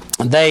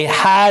they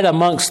hide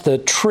amongst the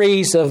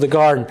trees of the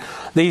garden.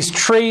 These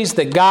trees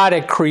that God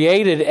had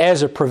created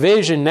as a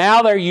provision,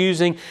 now they're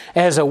using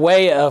as a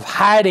way of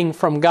hiding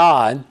from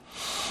God.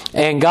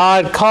 And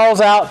God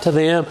calls out to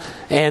them,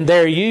 and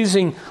they're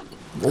using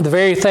the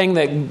very thing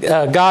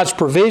that God's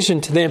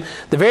provision to them,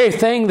 the very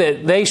thing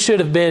that they should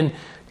have been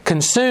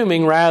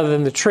consuming rather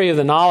than the tree of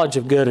the knowledge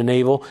of good and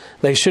evil.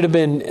 They should have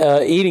been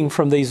eating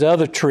from these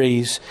other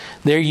trees.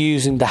 They're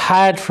using to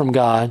hide from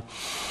God.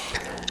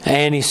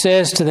 And He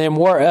says to them,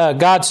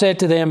 God said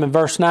to them in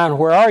verse 9,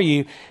 where are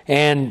you?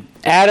 And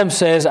Adam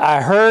says,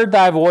 I heard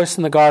thy voice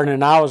in the garden,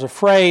 and I was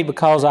afraid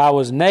because I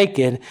was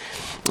naked,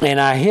 and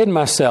I hid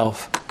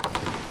myself.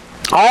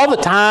 All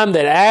the time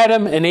that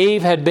Adam and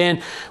Eve had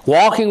been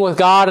walking with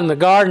God in the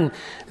garden,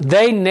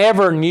 they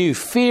never knew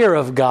fear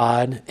of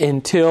God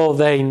until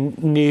they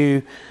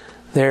knew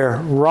their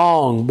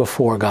wrong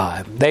before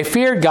God. They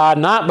feared God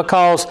not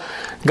because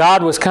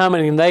God was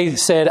coming and they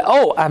said,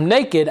 oh, I'm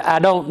naked, I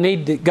don't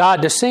need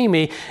God to see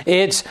me.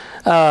 It's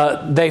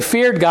they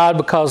feared God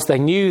because they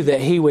knew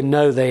that He would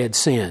know they had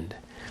sinned.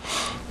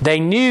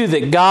 They knew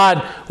that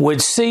God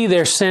would see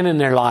their sin in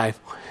their life,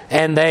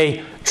 and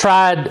they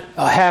tried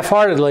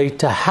half-heartedly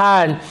to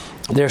hide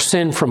their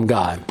sin from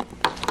God.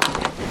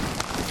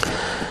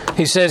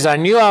 He says, I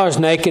knew I was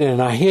naked, and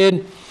I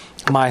hid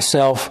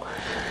myself.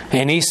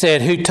 And He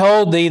said, who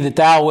told thee that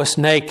thou wast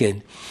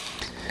naked?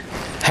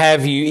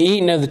 Have you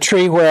eaten of the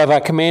tree whereof I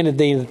commanded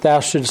thee that thou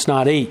shouldest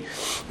not eat?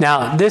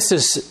 Now, this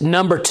is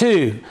number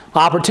 2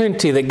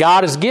 opportunity that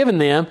God has given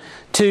them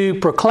to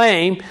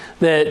proclaim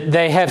that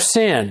they have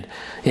sinned.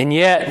 And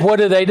yet, what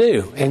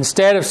do?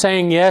 Instead of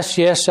saying, yes,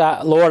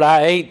 Lord,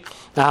 I ate,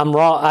 I'm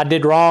wrong, I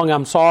did wrong,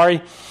 I'm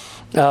sorry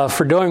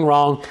for doing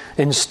wrong.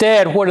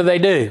 Instead, what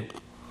do?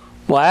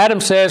 Well,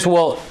 Adam says,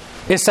 well,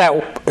 it's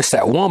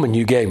that woman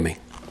you gave me.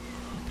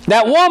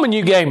 That woman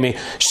you gave me,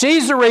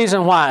 she's the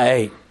reason why I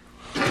ate.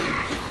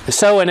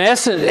 So in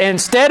essence,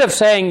 instead of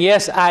saying,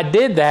 yes, I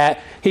did that,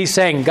 he's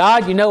saying,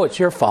 God, you know it's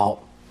your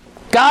fault.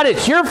 God,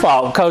 it's your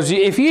fault, because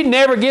if you'd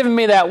never given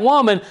me that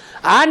woman,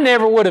 I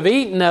never would have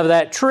eaten of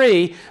that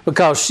tree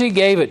because she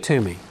gave it to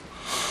me.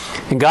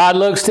 And God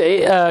looks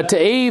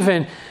to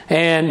Eve,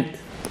 and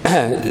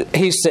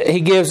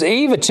he gives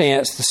Eve a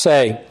chance to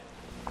say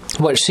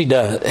what she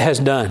has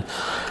done.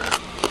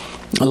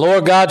 The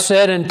Lord God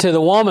said unto the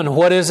woman,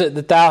 what is it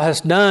that thou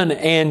hast done?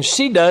 And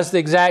she does the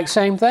exact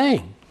same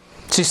thing.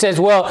 She says,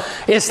 well,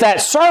 it's that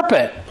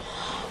serpent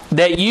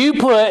that you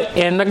put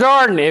in the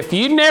garden. If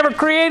you never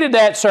created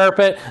that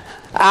serpent,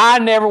 I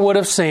never would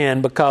have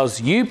sinned. Because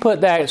you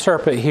put that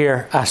serpent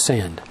here, I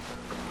sinned.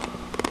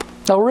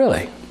 Oh,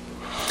 really?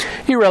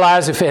 You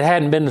realize if it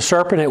hadn't been the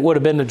serpent, it would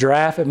have been the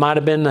giraffe. It might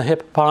have been the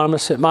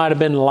hippopotamus. It might have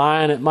been the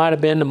lion. It might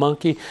have been the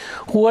monkey.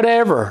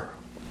 Whatever.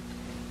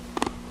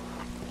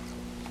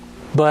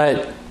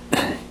 But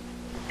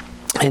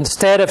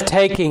instead of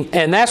taking,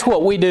 and that's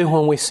what we do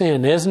when we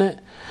sin, isn't it?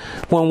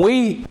 When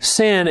we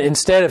sin,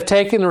 instead of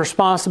taking the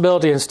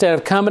responsibility, instead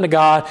of coming to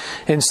God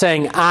and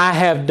saying, I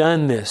have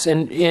done this.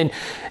 And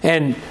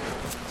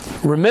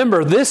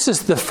remember, this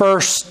is the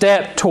first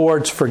step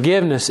towards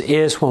forgiveness,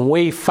 is when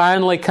we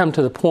finally come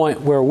to the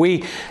point where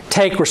we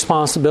take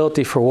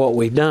responsibility for what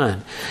we've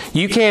done.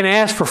 You can't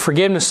ask for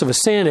forgiveness of a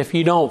sin if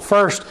you don't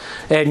first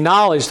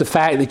acknowledge the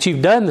fact that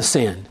you've done the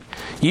sin.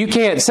 You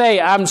can't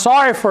say, I'm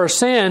sorry for a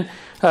sin,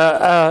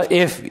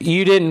 if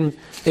you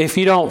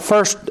don't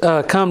first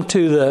come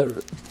to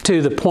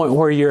the point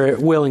where you're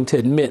willing to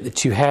admit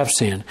that you have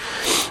sinned.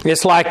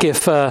 It's like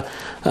if one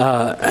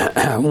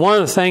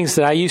of the things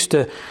that I used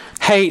to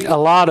hate a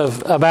lot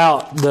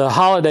about the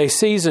holiday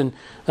season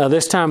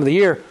this time of the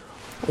year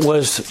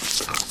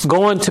was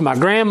going to my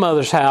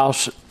grandmother's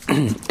house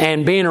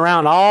and being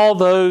around all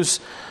those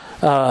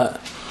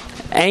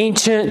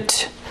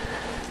ancient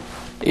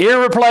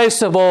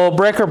irreplaceable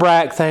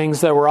bric-a-brac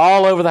things that were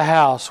all over the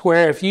house,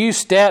 where if you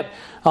stepped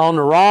on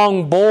the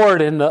wrong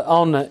board in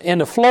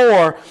the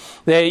floor,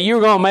 that you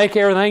were going to make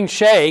everything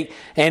shake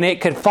and it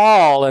could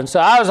fall. And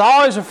so I was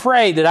always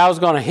afraid that I was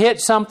going to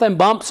hit something,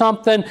 bump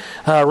something,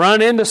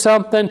 run into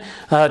something,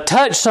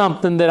 touch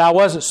something that I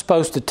wasn't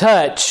supposed to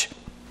touch,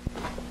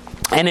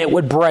 and it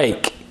would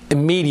break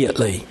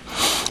immediately.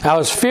 I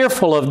was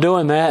fearful of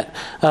doing that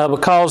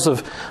because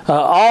of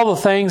all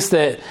the things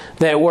that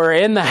were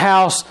in the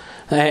house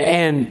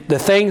and the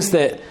things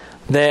that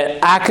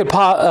I could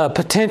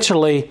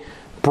potentially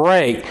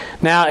break.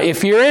 Now,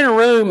 if you're in a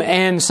room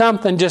and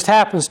something just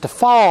happens to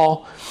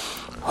fall,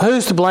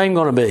 who's the blame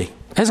going to be?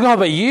 It's going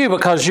to be you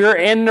because you're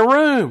in the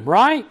room,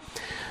 right?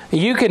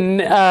 You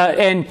can,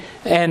 and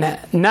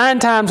 9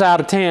 times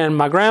out of 10,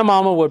 my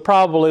grandmama would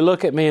probably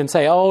look at me and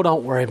say, "Oh,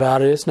 don't worry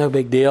about it. It's no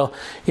big deal.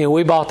 You know,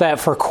 we bought that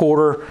for a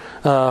quarter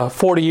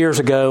 40 years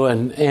ago,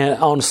 and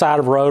on the side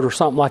of the road or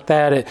something like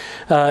that."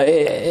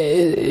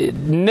 It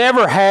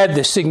never had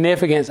the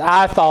significance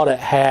I thought it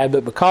had,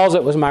 but because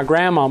it was my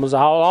grandmama's,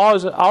 I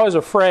was always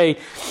afraid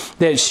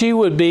that she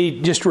would be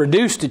just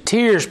reduced to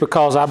tears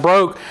because I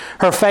broke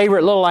her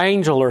favorite little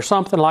angel or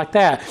something like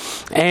that.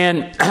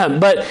 And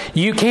but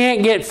you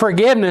can't get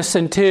forgiveness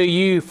until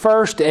you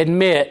first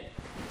admit,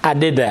 "I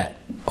did that."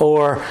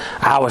 Or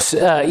I was,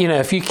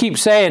 if you keep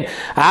saying,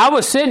 "I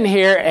was sitting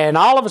here and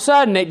all of a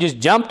sudden it just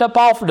jumped up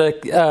off of the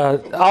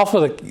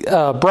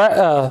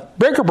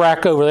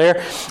bric-a-brac over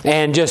there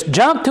and just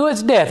jumped to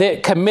its death.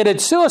 It committed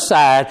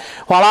suicide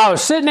while I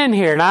was sitting in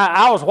here and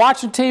I was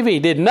watching TV,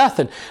 did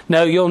nothing."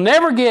 No, you'll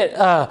never get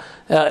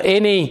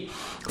any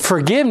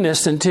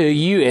forgiveness until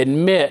you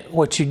admit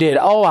what you did.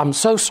 "Oh, I'm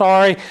so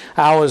sorry.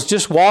 I was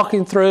just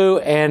walking through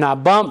and I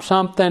bumped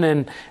something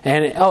and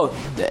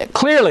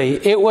clearly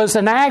it was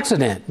an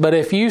accident." But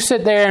if you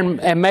sit there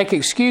and make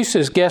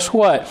excuses, guess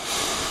what?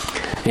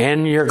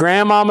 In your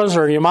grandmama's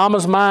or your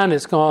mama's mind,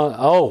 it's going,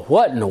 "Oh,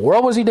 what in the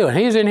world was he doing?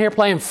 He's in here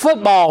playing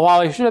football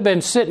while he should have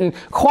been sitting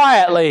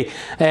quietly."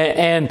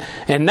 And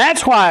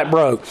that's why it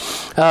broke.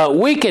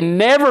 We can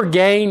never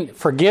gain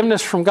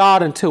forgiveness from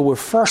God until we're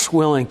first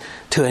willing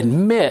to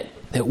admit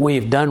that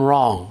we've done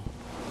wrong.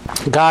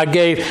 God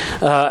gave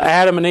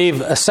Adam and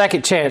Eve a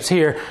second chance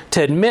here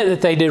to admit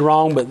that they did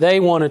wrong, but they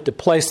wanted to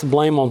place the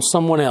blame on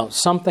someone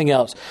else, something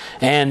else.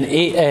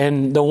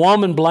 And the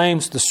woman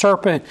blames the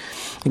serpent.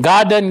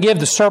 God doesn't give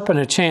the serpent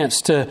a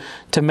chance to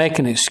make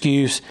an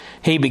excuse.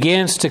 He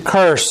begins to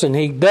curse, and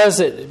he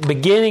does it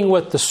beginning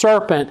with the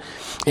serpent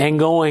and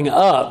going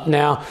up.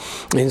 Now,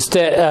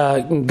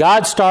 instead,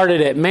 God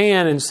started at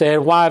man and said,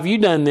 "Why have you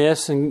done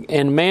this?"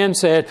 And man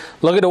said,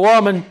 "Look at the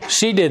woman,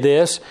 she did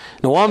this."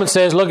 And the woman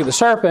says, "Look at the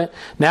serpent."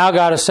 Now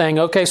God is saying,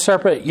 "Okay,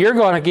 serpent, you're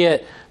going to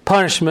get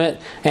punishment,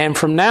 and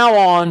from now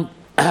on,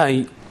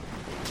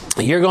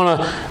 you're going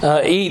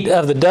to eat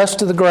of the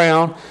dust of the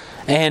ground."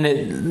 And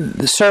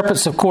the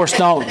serpents, of course,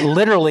 don't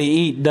literally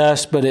eat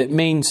dust, but it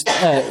means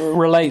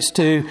relates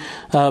to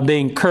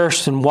being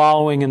cursed and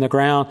wallowing in the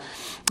ground.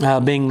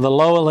 Being the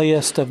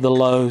lowliest of the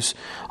lows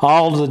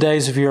all the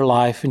days of your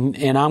life.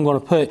 And I'm going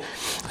to put,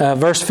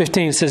 verse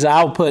 15 says,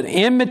 "I will put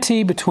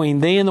enmity between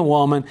thee and the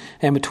woman,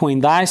 and between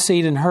thy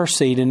seed and her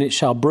seed, and it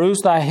shall bruise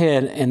thy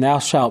head, and thou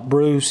shalt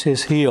bruise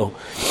his heel."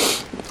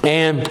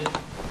 And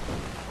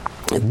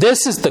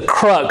this is the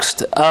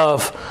crux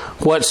of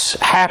what's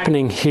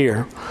happening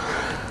here.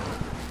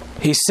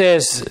 He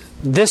says,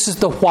 this is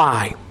the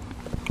why.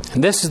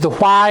 And this is the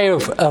why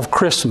of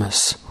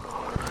Christmas.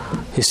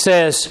 He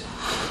says,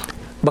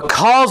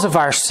 because of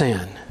our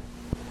sin,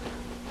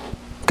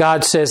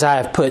 God says, "I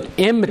have put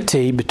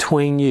enmity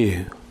between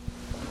you."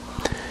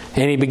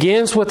 And he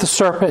begins with the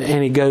serpent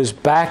and he goes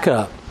back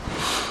up.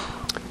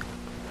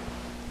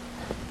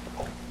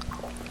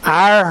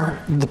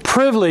 The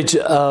privilege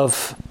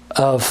of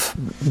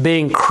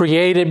being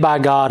created by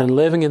God and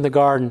living in the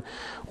garden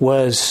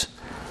was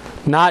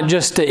not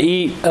just to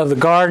eat of the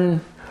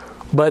garden,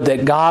 but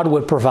that God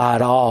would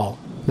provide all,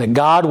 that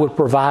God would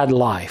provide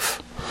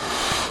life.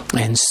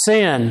 And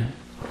sin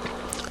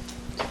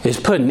is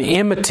putting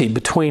enmity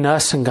between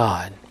us and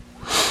God.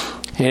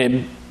 And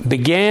it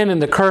began in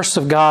the curse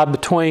of God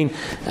between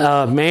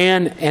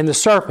man and the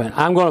serpent.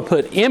 "I'm going to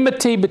put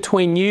enmity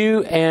between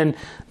you and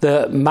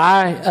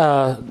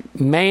my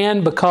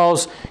man,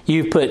 because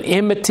you've put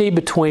enmity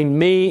between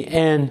me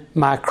and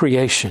my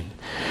creation."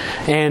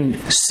 And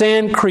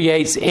sin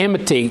creates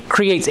enmity,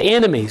 creates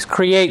enemies,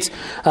 creates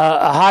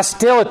a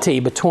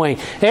hostility between.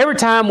 Every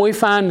time we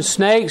find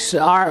snakes,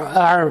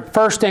 our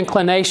first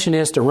inclination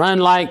is to run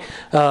like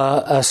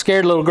a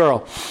scared little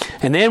girl.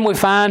 And then we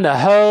find a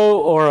hoe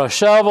or a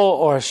shovel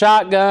or a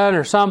shotgun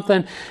or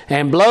something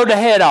and blow the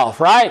head off,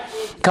 right?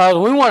 Because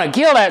we want to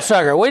kill that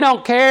sucker. We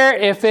don't care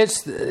if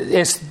it's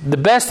the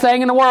best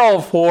thing in the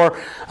world for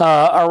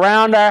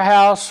around our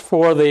house,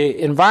 for the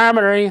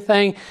environment or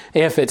anything.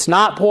 If it's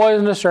not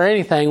poisonous or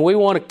anything, we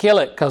want to kill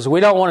it because we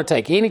don't want to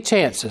take any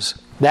chances.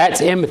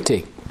 That's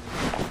enmity.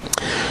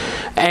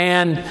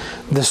 And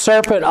the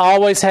serpent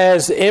always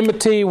has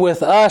enmity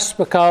with us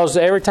because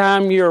every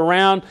time you're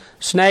around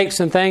snakes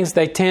and things,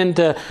 they tend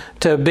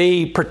to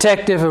be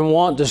protective and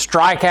want to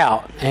strike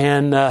out.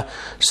 And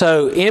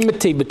so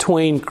enmity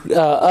between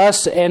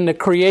us and the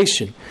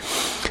creation.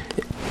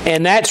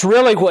 And that's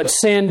really what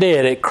sin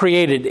did. It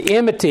created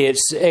enmity.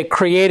 It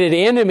created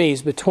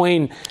enemies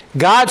between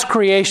God's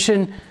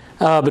creation,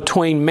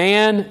 between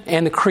man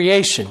and the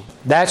creation.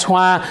 That's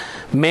why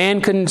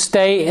man couldn't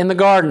stay in the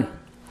garden.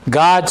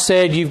 God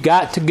said, you've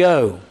got to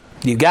go.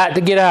 You've got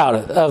to get out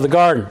of the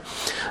garden.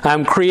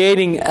 I'm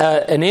creating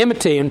an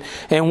enmity.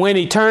 And when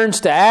He turns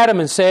to Adam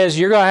and says,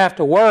 you're going to have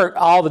to work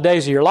all the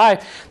days of your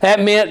life, that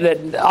meant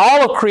that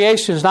all of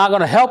creation is not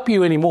going to help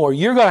you anymore.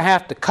 You're going to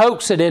have to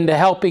coax it into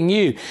helping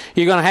you.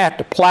 You're going to have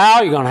to plow.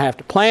 You're going to have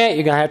to plant.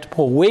 You're going to have to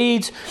pull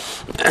weeds.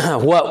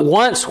 What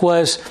once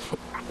was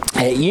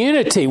at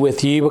unity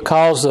with you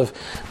because of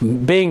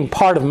being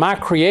part of my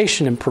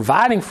creation and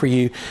providing for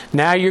you,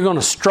 now you're going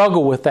to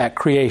struggle with that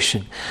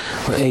creation.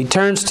 He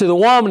turns to the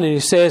woman and he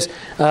says,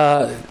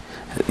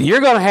 you're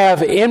going to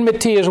have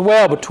enmity as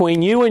well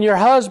between you and your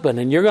husband,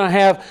 and you're going to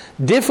have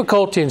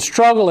difficulty and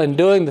struggle in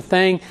doing the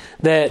thing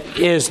that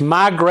is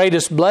my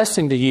greatest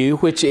blessing to you,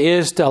 which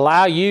is to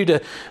allow you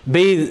to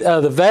be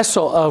the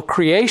vessel of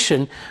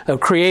creation,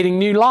 of creating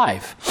new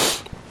life.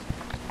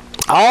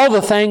 All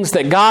the things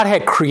that God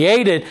had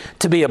created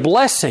to be a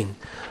blessing,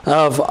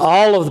 of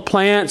all of the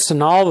plants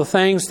and all the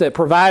things that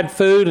provide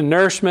food and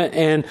nourishment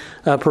and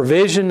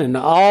provision, and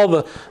all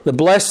the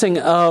blessing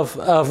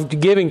of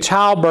giving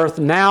childbirth,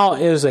 now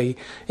is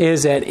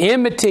at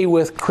enmity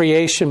with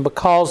creation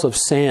because of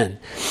sin.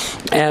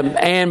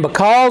 And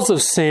because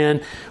of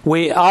sin,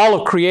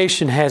 all of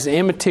creation has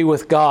enmity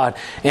with God.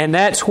 And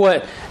that's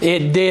what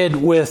it did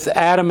with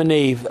Adam and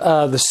Eve.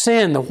 The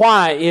sin, the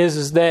why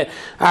is that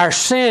our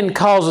sin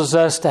causes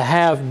us to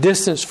have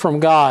distance from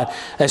God,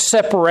 a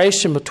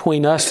separation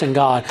between us and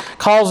God,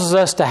 causes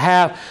us to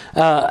have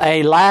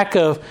a lack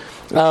of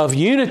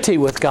unity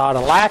with God, a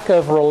lack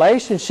of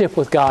relationship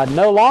with God.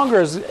 No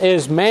longer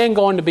is man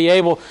going to be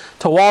able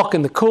to walk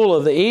in the cool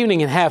of the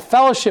evening and have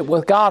fellowship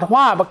with God.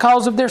 Why?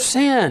 Because of their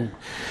sin.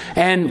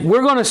 And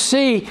we're going to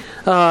see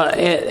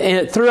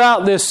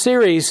throughout this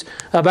series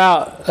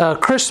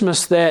about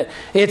Christmas that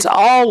it's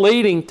all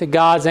leading to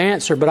God's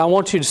answer. But I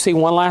want you to see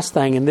one last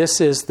thing, and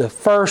this is the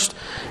first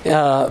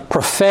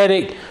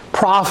prophetic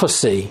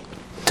prophecy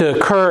to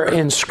occur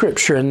in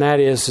Scripture, and that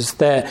is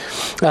that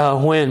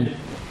when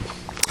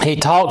he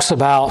talks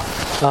about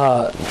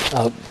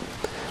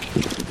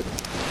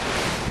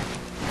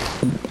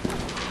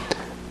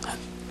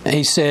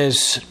he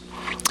says,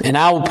 and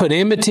I will put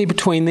enmity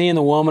between thee and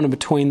the woman, and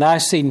between thy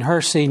seed and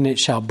her seed, and it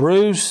shall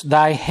bruise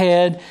thy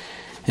head,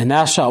 and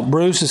thou shalt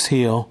bruise his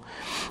heel.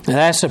 And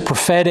that's a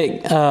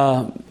prophetic,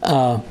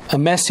 a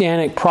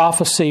messianic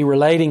prophecy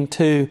relating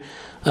to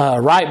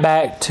right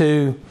back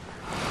to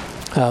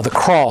the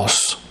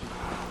cross.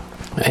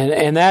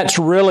 And that's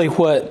really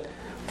what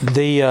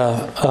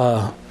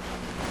the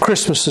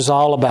Christmas is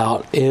all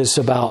about, is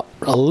about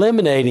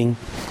eliminating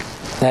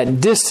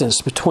that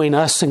distance between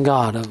us and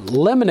God, of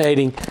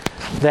eliminating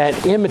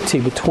that enmity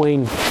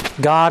between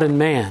God and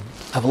man,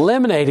 of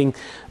eliminating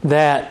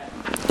that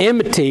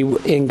enmity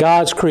in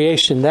God's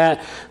creation, that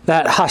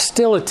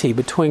hostility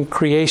between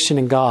creation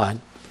and God,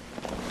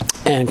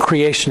 and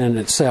creation in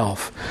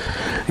itself.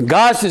 And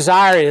God's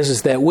desire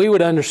is that we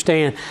would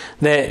understand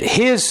that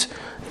His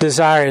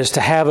desire is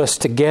to have us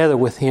together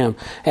with Him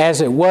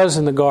as it was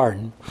in the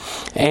garden.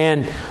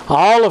 And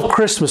all of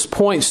Christmas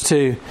points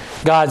to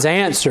God's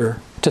answer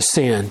to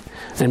sin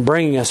and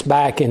bringing us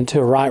back into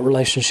a right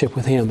relationship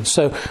with Him.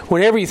 So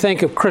whenever you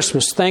think of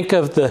Christmas, think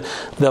of the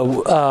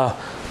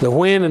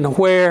when and the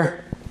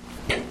where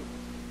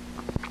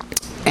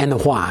and the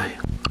why.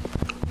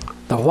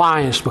 The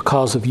why is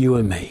because of you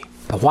and me.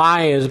 The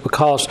why is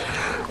because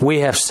we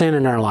have sin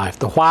in our life.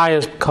 The why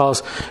is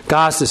because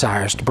God's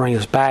desire is to bring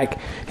us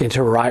back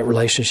into a right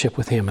relationship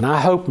with Him. And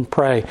I hope and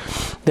pray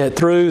that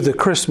through the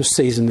Christmas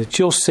season that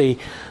you'll see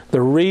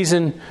the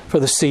reason for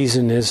the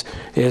season is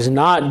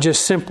not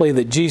just simply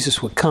that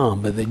Jesus would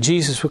come, but that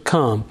Jesus would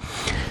come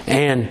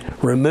and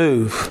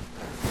remove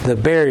the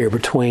barrier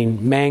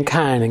between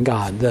mankind and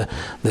God,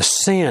 the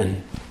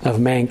sin of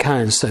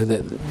mankind, so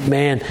that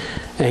man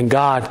and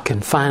God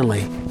can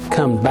finally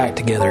come back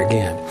together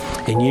again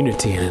in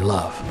unity and in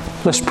love.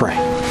 Let's pray.